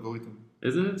יודע את האלגוריתם.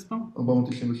 איזה מספר?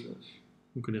 496.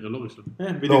 הוא כנראה לא ראשון.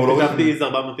 בדיוק כתבתי איזה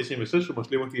 496, הוא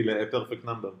משלים אותי ל-perfect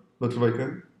number. והתשובה היא כן?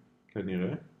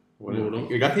 כנראה.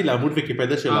 הגעתי לעמוד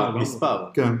ויקיפדיה של המספר.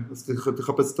 כן, אז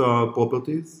תחפש את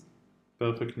ה-properties.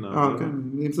 perfect number. כן,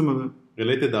 אם זה מראה.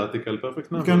 related article,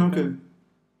 perfect number. כן, אוקיי.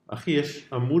 אחי, יש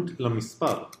עמוד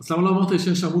למספר. אז למה לא אמרת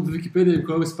שיש עמוד בוויקיפדיה עם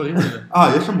כל המספרים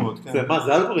האלה? יש עמוד, כן. מה,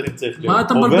 זה אלגוריתם צריך להיות. מה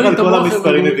אתה מבלבל עובר על את כל המוח,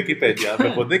 המספרים בוויקיפדיה,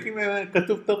 ובודק אם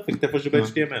כתוב perfect, איפה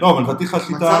שב-HTML. לא, אבל נתתי לך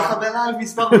שיטה... מצא חברה על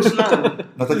מספר מושלם.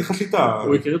 נתתי לך שיטה.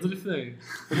 הוא הכיר את זה לפני.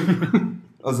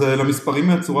 אז למספרים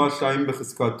מהצורה 2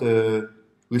 בחזקת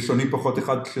ראשוני פחות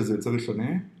 1 כשזה יוצא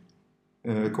ראשוני.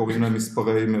 קוראים להם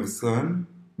מספרי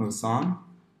מרסן.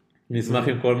 נשמח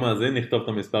עם כל מאזין, נכתוב את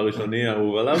המספר הראשוני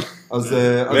האהוב עליו,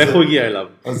 ואיך ואיך הוא הגיע אליו.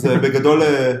 אז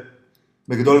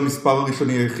בגדול המספר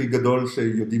הראשוני הכי גדול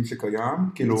שיודעים שקיים,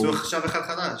 כאילו... מצאו עכשיו אחד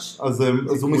חדש.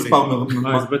 אז הוא מספר...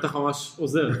 אז בטח ממש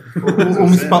עוזר.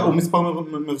 הוא מספר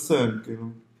מרסן, כאילו.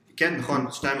 כן,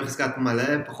 נכון, 2 בחזקת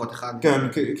מלא, פחות 1. כן,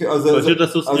 אז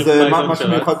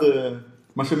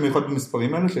מה שמיוחד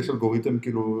במספרים האלה, שיש אלגוריתם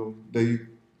כאילו די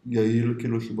יעיל,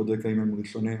 כאילו שבודק האם הם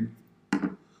ראשונים.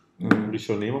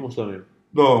 ראשונים או מושלמים?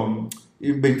 לא,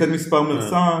 אם בהינתן מספר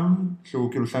מרסן,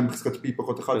 שהוא כאילו 2 בחזקת פי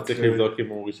פחות 1. אתה צריך לבדוק אם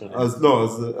הוא ראשוני. אז לא,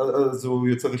 אז הוא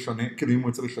יוצא ראשוני, כאילו אם הוא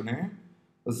יוצא ראשוני,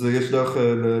 אז יש דרך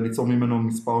ליצור ממנו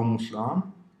מספר מושלם.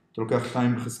 אתה לוקח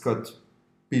 2 בחזקת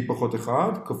פי פחות 1,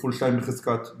 כפול 2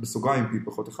 בחזקת בסוגריים פי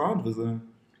פחות 1,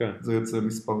 וזה יוצא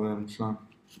מספר מושלם.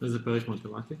 איזה פרק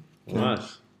מתמטי?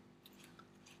 ממש.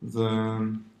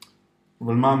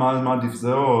 אבל מה עדיף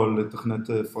זה או לתכנת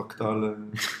פרקטל?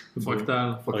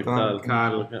 פרקטל,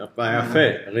 קל.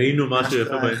 יפה, ראינו משהו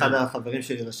יפה בעניין. אחד החברים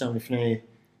שלי רשם לפני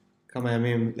כמה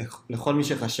ימים, לכל מי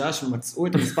שחשש, מצאו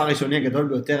את המספר הראשוני הגדול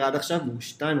ביותר עד עכשיו, והוא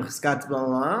 2 בחזקת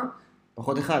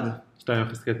פחות 1. 2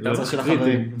 בחזקת זה של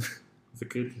החברים. זה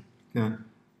קריטי. כן.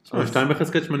 2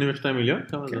 בחזקת 82 מיליון?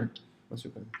 כן,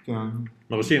 משהו כזה. כן.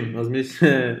 מרשים, אז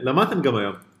למדתם גם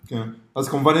היום. כן. אז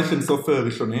כמובן יש אינסוף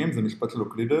ראשונים, זה משפט של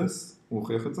אוקלידס, הוא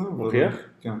הוכיח את זה. הוכיח?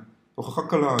 כן. הוכחה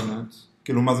קלה, האמת.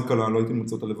 כאילו מה זה קלה, לא הייתי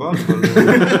מוצא אותה לבד,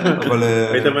 אבל...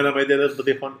 היית מלמד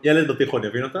ילד בתיכון,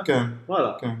 יבין אותה? כן.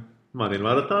 וואלה. כן. מה,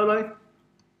 נלמד אותה אולי?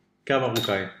 כמה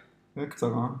ארוכה היא?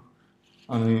 קצרה.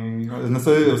 אני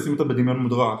אנסה לשים אותה בדמיון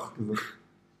מודרך.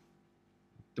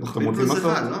 אתה מכפיל פלוס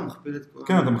 1, לא? מכפיל את כל...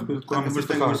 כן, אתה מכפיל את כל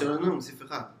המוסיף 1. מוסיף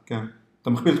 1. כן. אתה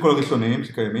מכפיל את כל הראשונים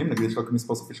שקיימים, נגיד יש רק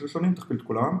מספר סופי של ראשונים, תכפיל את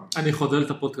כולם. אני חודל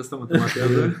את הפודקאסט המתמטי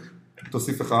הזה.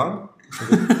 תוסיף 1.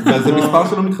 וזה מספר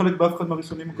שלא מתחלק באף אחד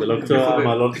מהראשונים. זה לא קצת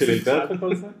המלון של אלברט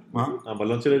וכל זה? מה?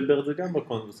 המלון של אלברט זה גם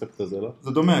בקונספט הזה, לא?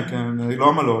 זה דומה, כן. לא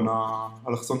המלון,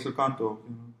 האלכסון של קנטו.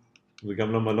 זה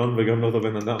גם לא מלון וגם לא את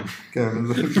הבן אדם. כן.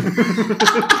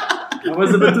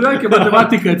 אבל זה בטוח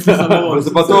כמתמטיקה אצלך בראש.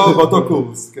 זה באותו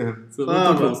קורס, כן. זה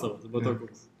באותו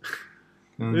קורס.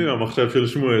 הנה המחשב של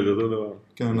שמואל, זה אותו דבר.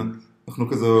 כן, אנחנו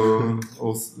כזה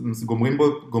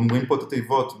גומרים פה את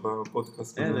התיבות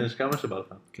בפודקאסט. אין, יש כמה שבא לך.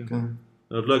 כן.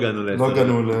 עוד לא הגענו ל-10. לא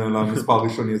הגענו למספר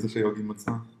הראשוני הזה שיוגי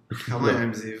מצא. כמה היה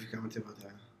עם זיו? כמה תיבות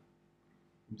היה?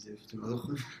 עם זיו, אתם לא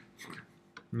זוכרים?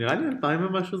 נראה לי 2000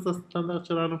 ומשהו זה הסטנדרט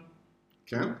שלנו.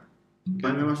 כן?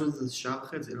 2000 ומשהו זה שעה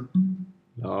וחצי, לא?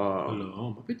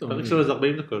 לא, מה פתאום? פרק שלו איזה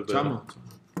 40 דקות. 900.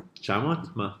 900?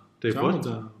 מה? תיבות? 900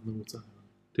 זה הממוצע.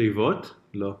 תיבות?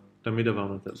 לא, תמיד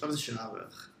עברנו את זה. עכשיו זה שעה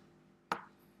בערך.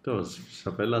 טוב, אז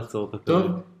שווה לעצור את טוב,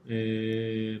 הפרק.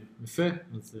 יפה,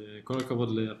 אז כל הכבוד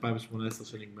ל-2018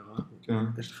 שנגמרה. כן.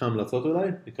 יש לך המלצות אולי?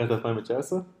 לקראת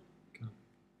 2019?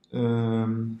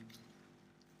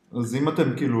 אז אם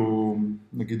אתם כאילו,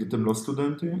 נגיד אתם לא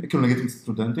סטודנטים, כאילו נגיד אתם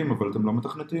סטודנטים אבל אתם לא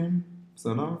מתכנתים,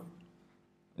 בסדר?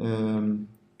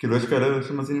 כאילו יש כאלה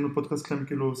שמאזינים לפודקאסט שהם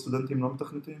כאילו סטודנטים לא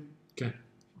מתכנתים? כן.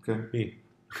 אוקיי. מי?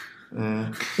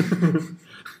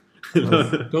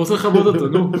 לא רוצה לכבוד אותו,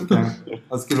 נו. כן.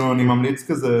 אז כאילו אני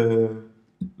ממליץ כזה,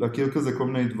 להכיר כזה כל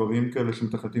מיני דברים כאלה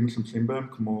שמתכנתים משתמשים בהם,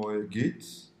 כמו גיט.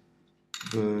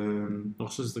 אני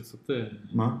חושב שזה קצת...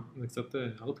 מה? זה קצת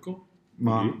הארדקור?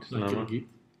 מה? למה?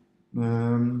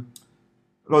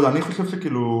 לא יודע, אני חושב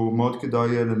שכאילו מאוד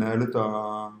כדאי לנהל את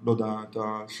לא יודע, את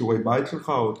השיעורי בית שלך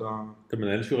או את ה... אתה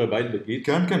מנהל שיעורי בית בגיט?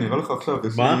 כן, כן, נראה לך עכשיו,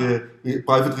 יש מה? לי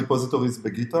private repositories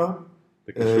בגיטה,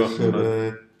 של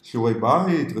שיעורי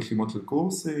בית, רשימות של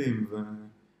קורסים,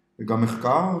 וגם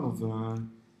מחקר,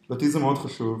 ולדעתי זה מאוד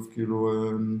חשוב,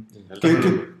 כאילו...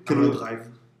 למה לא דרייב?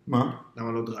 מה?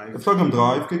 למה לא דרייב? אפשר גם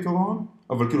דרייב כעיקרון,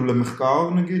 אבל כאילו למחקר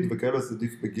נגיד, וכאלה זה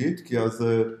עדיף בגיט, כי אז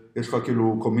יש לך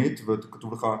כאילו קומיט,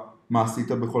 וכתוב לך מה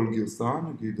עשית בכל גרסה,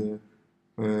 נגיד,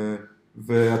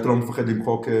 ואתה לא מפחד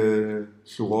למחוק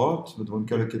שורות, ודברים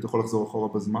כאלה, כי אתה יכול לחזור אחורה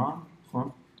בזמן, נכון?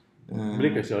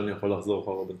 בלי קשר אני יכול לחזור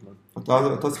אחורה בזמן.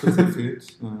 אתה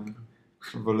ספציפית,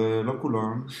 אבל לא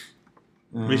כולם.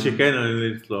 מי שכן, אני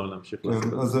ממליץ לו להמשיך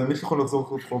לעשות. אז מי שיכול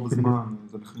לחזור אחורה בזמן,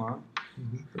 זה נחמד.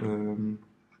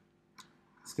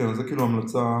 אז כן, זה כאילו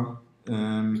המלצה.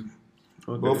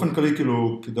 באופן כללי,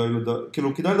 כאילו,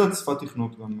 כדאי לדעת שפת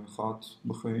תכנות גם אחת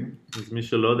בחיים. אז מי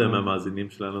שלא יודע מהמאזינים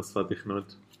שלנו שפת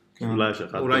תכנות, אולי יש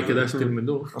אחת. אולי כדאי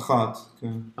שתלמדו. אחת,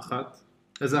 כן. אחת?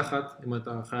 איזה אחת? אם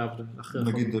אתה חייב להכריח.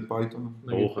 נגיד פייתון.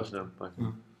 ברוך השם,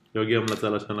 פייתון. יוגי המלצה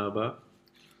לשנה הבאה?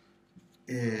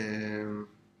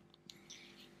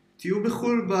 תהיו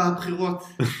בחול בבחירות.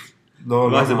 לא,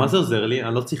 מה זה עוזר לי?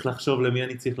 אני לא צריך לחשוב למי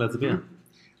אני צריך להצביע.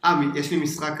 יש לי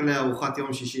משחק לארוחת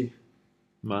יום שישי.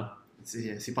 מה?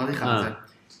 סיפרתי לך על זה.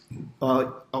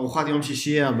 ארוחת יום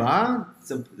שישי הבאה,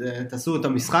 תעשו את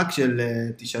המשחק של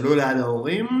תשאלו ליד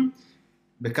ההורים,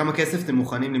 בכמה כסף אתם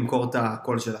מוכנים למכור את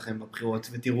הקול שלכם בבחירות,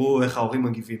 ותראו איך ההורים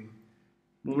מגיבים.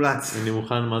 מומלץ. אני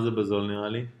מוכן, מה זה בזול נראה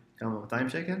לי? כמה, 200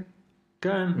 שקל?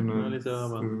 כן, נראה לי זה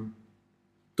רבה.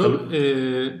 טוב,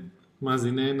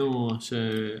 מאזיננו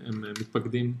שהם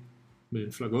מתפקדים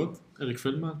במפלגות, אריק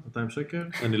פלדמן, 200 שקל.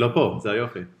 אני לא פה, זה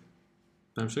היופי.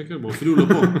 200 שקל? בו, אפילו לא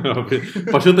פה.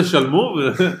 פשוט תשלמו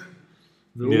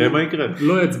ונראה מה יקרה.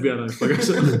 לא יצביע למפלגה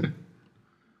שלכם.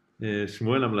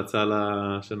 שמואל, המלצה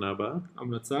לשנה הבאה?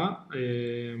 המלצה,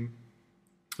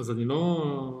 אז אני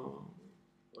לא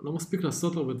מספיק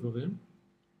לעשות הרבה דברים,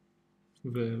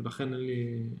 ולכן אין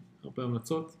לי הרבה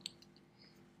המלצות,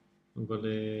 אבל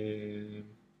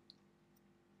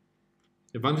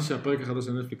הבנתי שהפרק החדש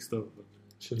של נטפליקס טוב.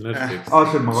 של נטפליקס.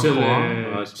 של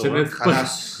מרק של נטפליקס.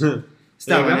 חדש.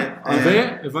 סתם,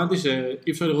 והבנתי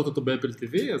שאי אפשר לראות אותו באפל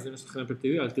TV, אז אם יש לכם אפל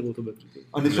TV, אל תראו אותו באפל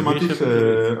TV. אני שמעתי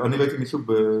אני ראיתי מישהו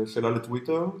בשאלה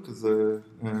לטוויטר, כזה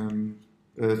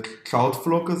צ'ארט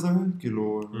פלו כזה,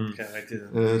 כאילו, כן, ראיתי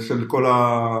זה. של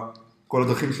כל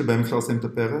הדרכים שבהם אפשר לסיים את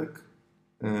הפרק,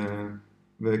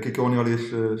 וכעיקרון נראה לי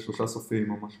יש 3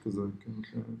 סופים או משהו כזה.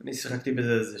 אני שיחקתי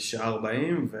בזה איזה שעה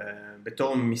 40,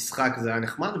 ובתור משחק זה היה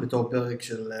נחמד, ובתור פרק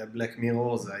של בלק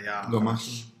מירור זה היה... לא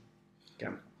משהו.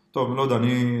 כן. טוב, לא יודע,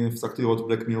 אני הפסקתי לראות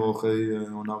בלק מירור אחרי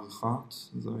עונה אחת,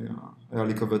 זה היה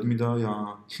לי כבד מדי,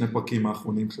 2 פרקים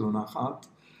האחרונים של עונה אחת.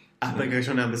 הפרק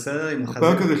הראשון היה בסדר?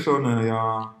 הפרק הראשון היה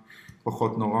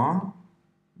פחות נורא,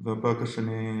 והפרק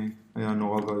השני היה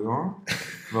נורא ואיום,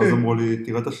 ואז אמרו לי,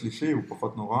 תראה את השלישי, הוא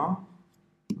פחות נורא,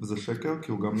 וזה שקר,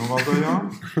 כי הוא גם נורא ואיום,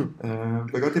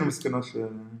 והגעתי למסקנה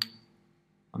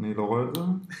שאני לא רואה את זה,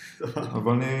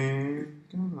 אבל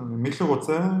מי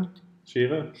שרוצה...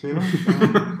 שירה.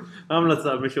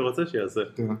 המלצה, מי שרוצה שיעשה.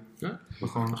 כן,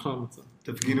 נכון. אחלה המלצה.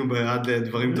 תפגינו בעד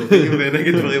דברים טובים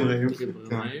ונגד דברים רעים.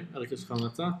 אריק, יש לך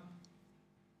המלצה?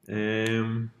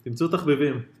 תמצאו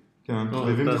תחביבים. כן,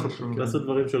 תחביבים זה חשוב. תעשו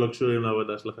דברים שלא קשורים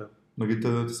לעבודה שלכם. נגיד,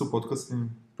 תעשו פודקאסטים.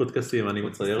 פודקאסטים, אני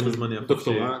מצייר בזמני.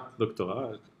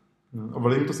 דוקטורט.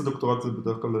 אבל אם תעשה דוקטורט זה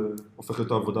בדרך כלל הופך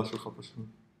להיות העבודה שלך פשוט.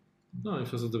 לא,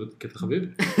 אפשר לעשות את זה כתחביב.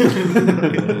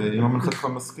 אם המנחה שלך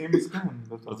מסכים, אז כן.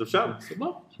 אז אפשר. סבבה.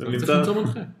 צריך למצוא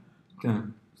מנחה. כן.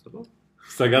 סבבה.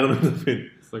 סגרנו את הפין.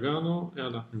 סגרנו,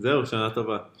 יאללה. זהו, שנה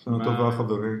טובה. שנה טובה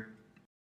חברים.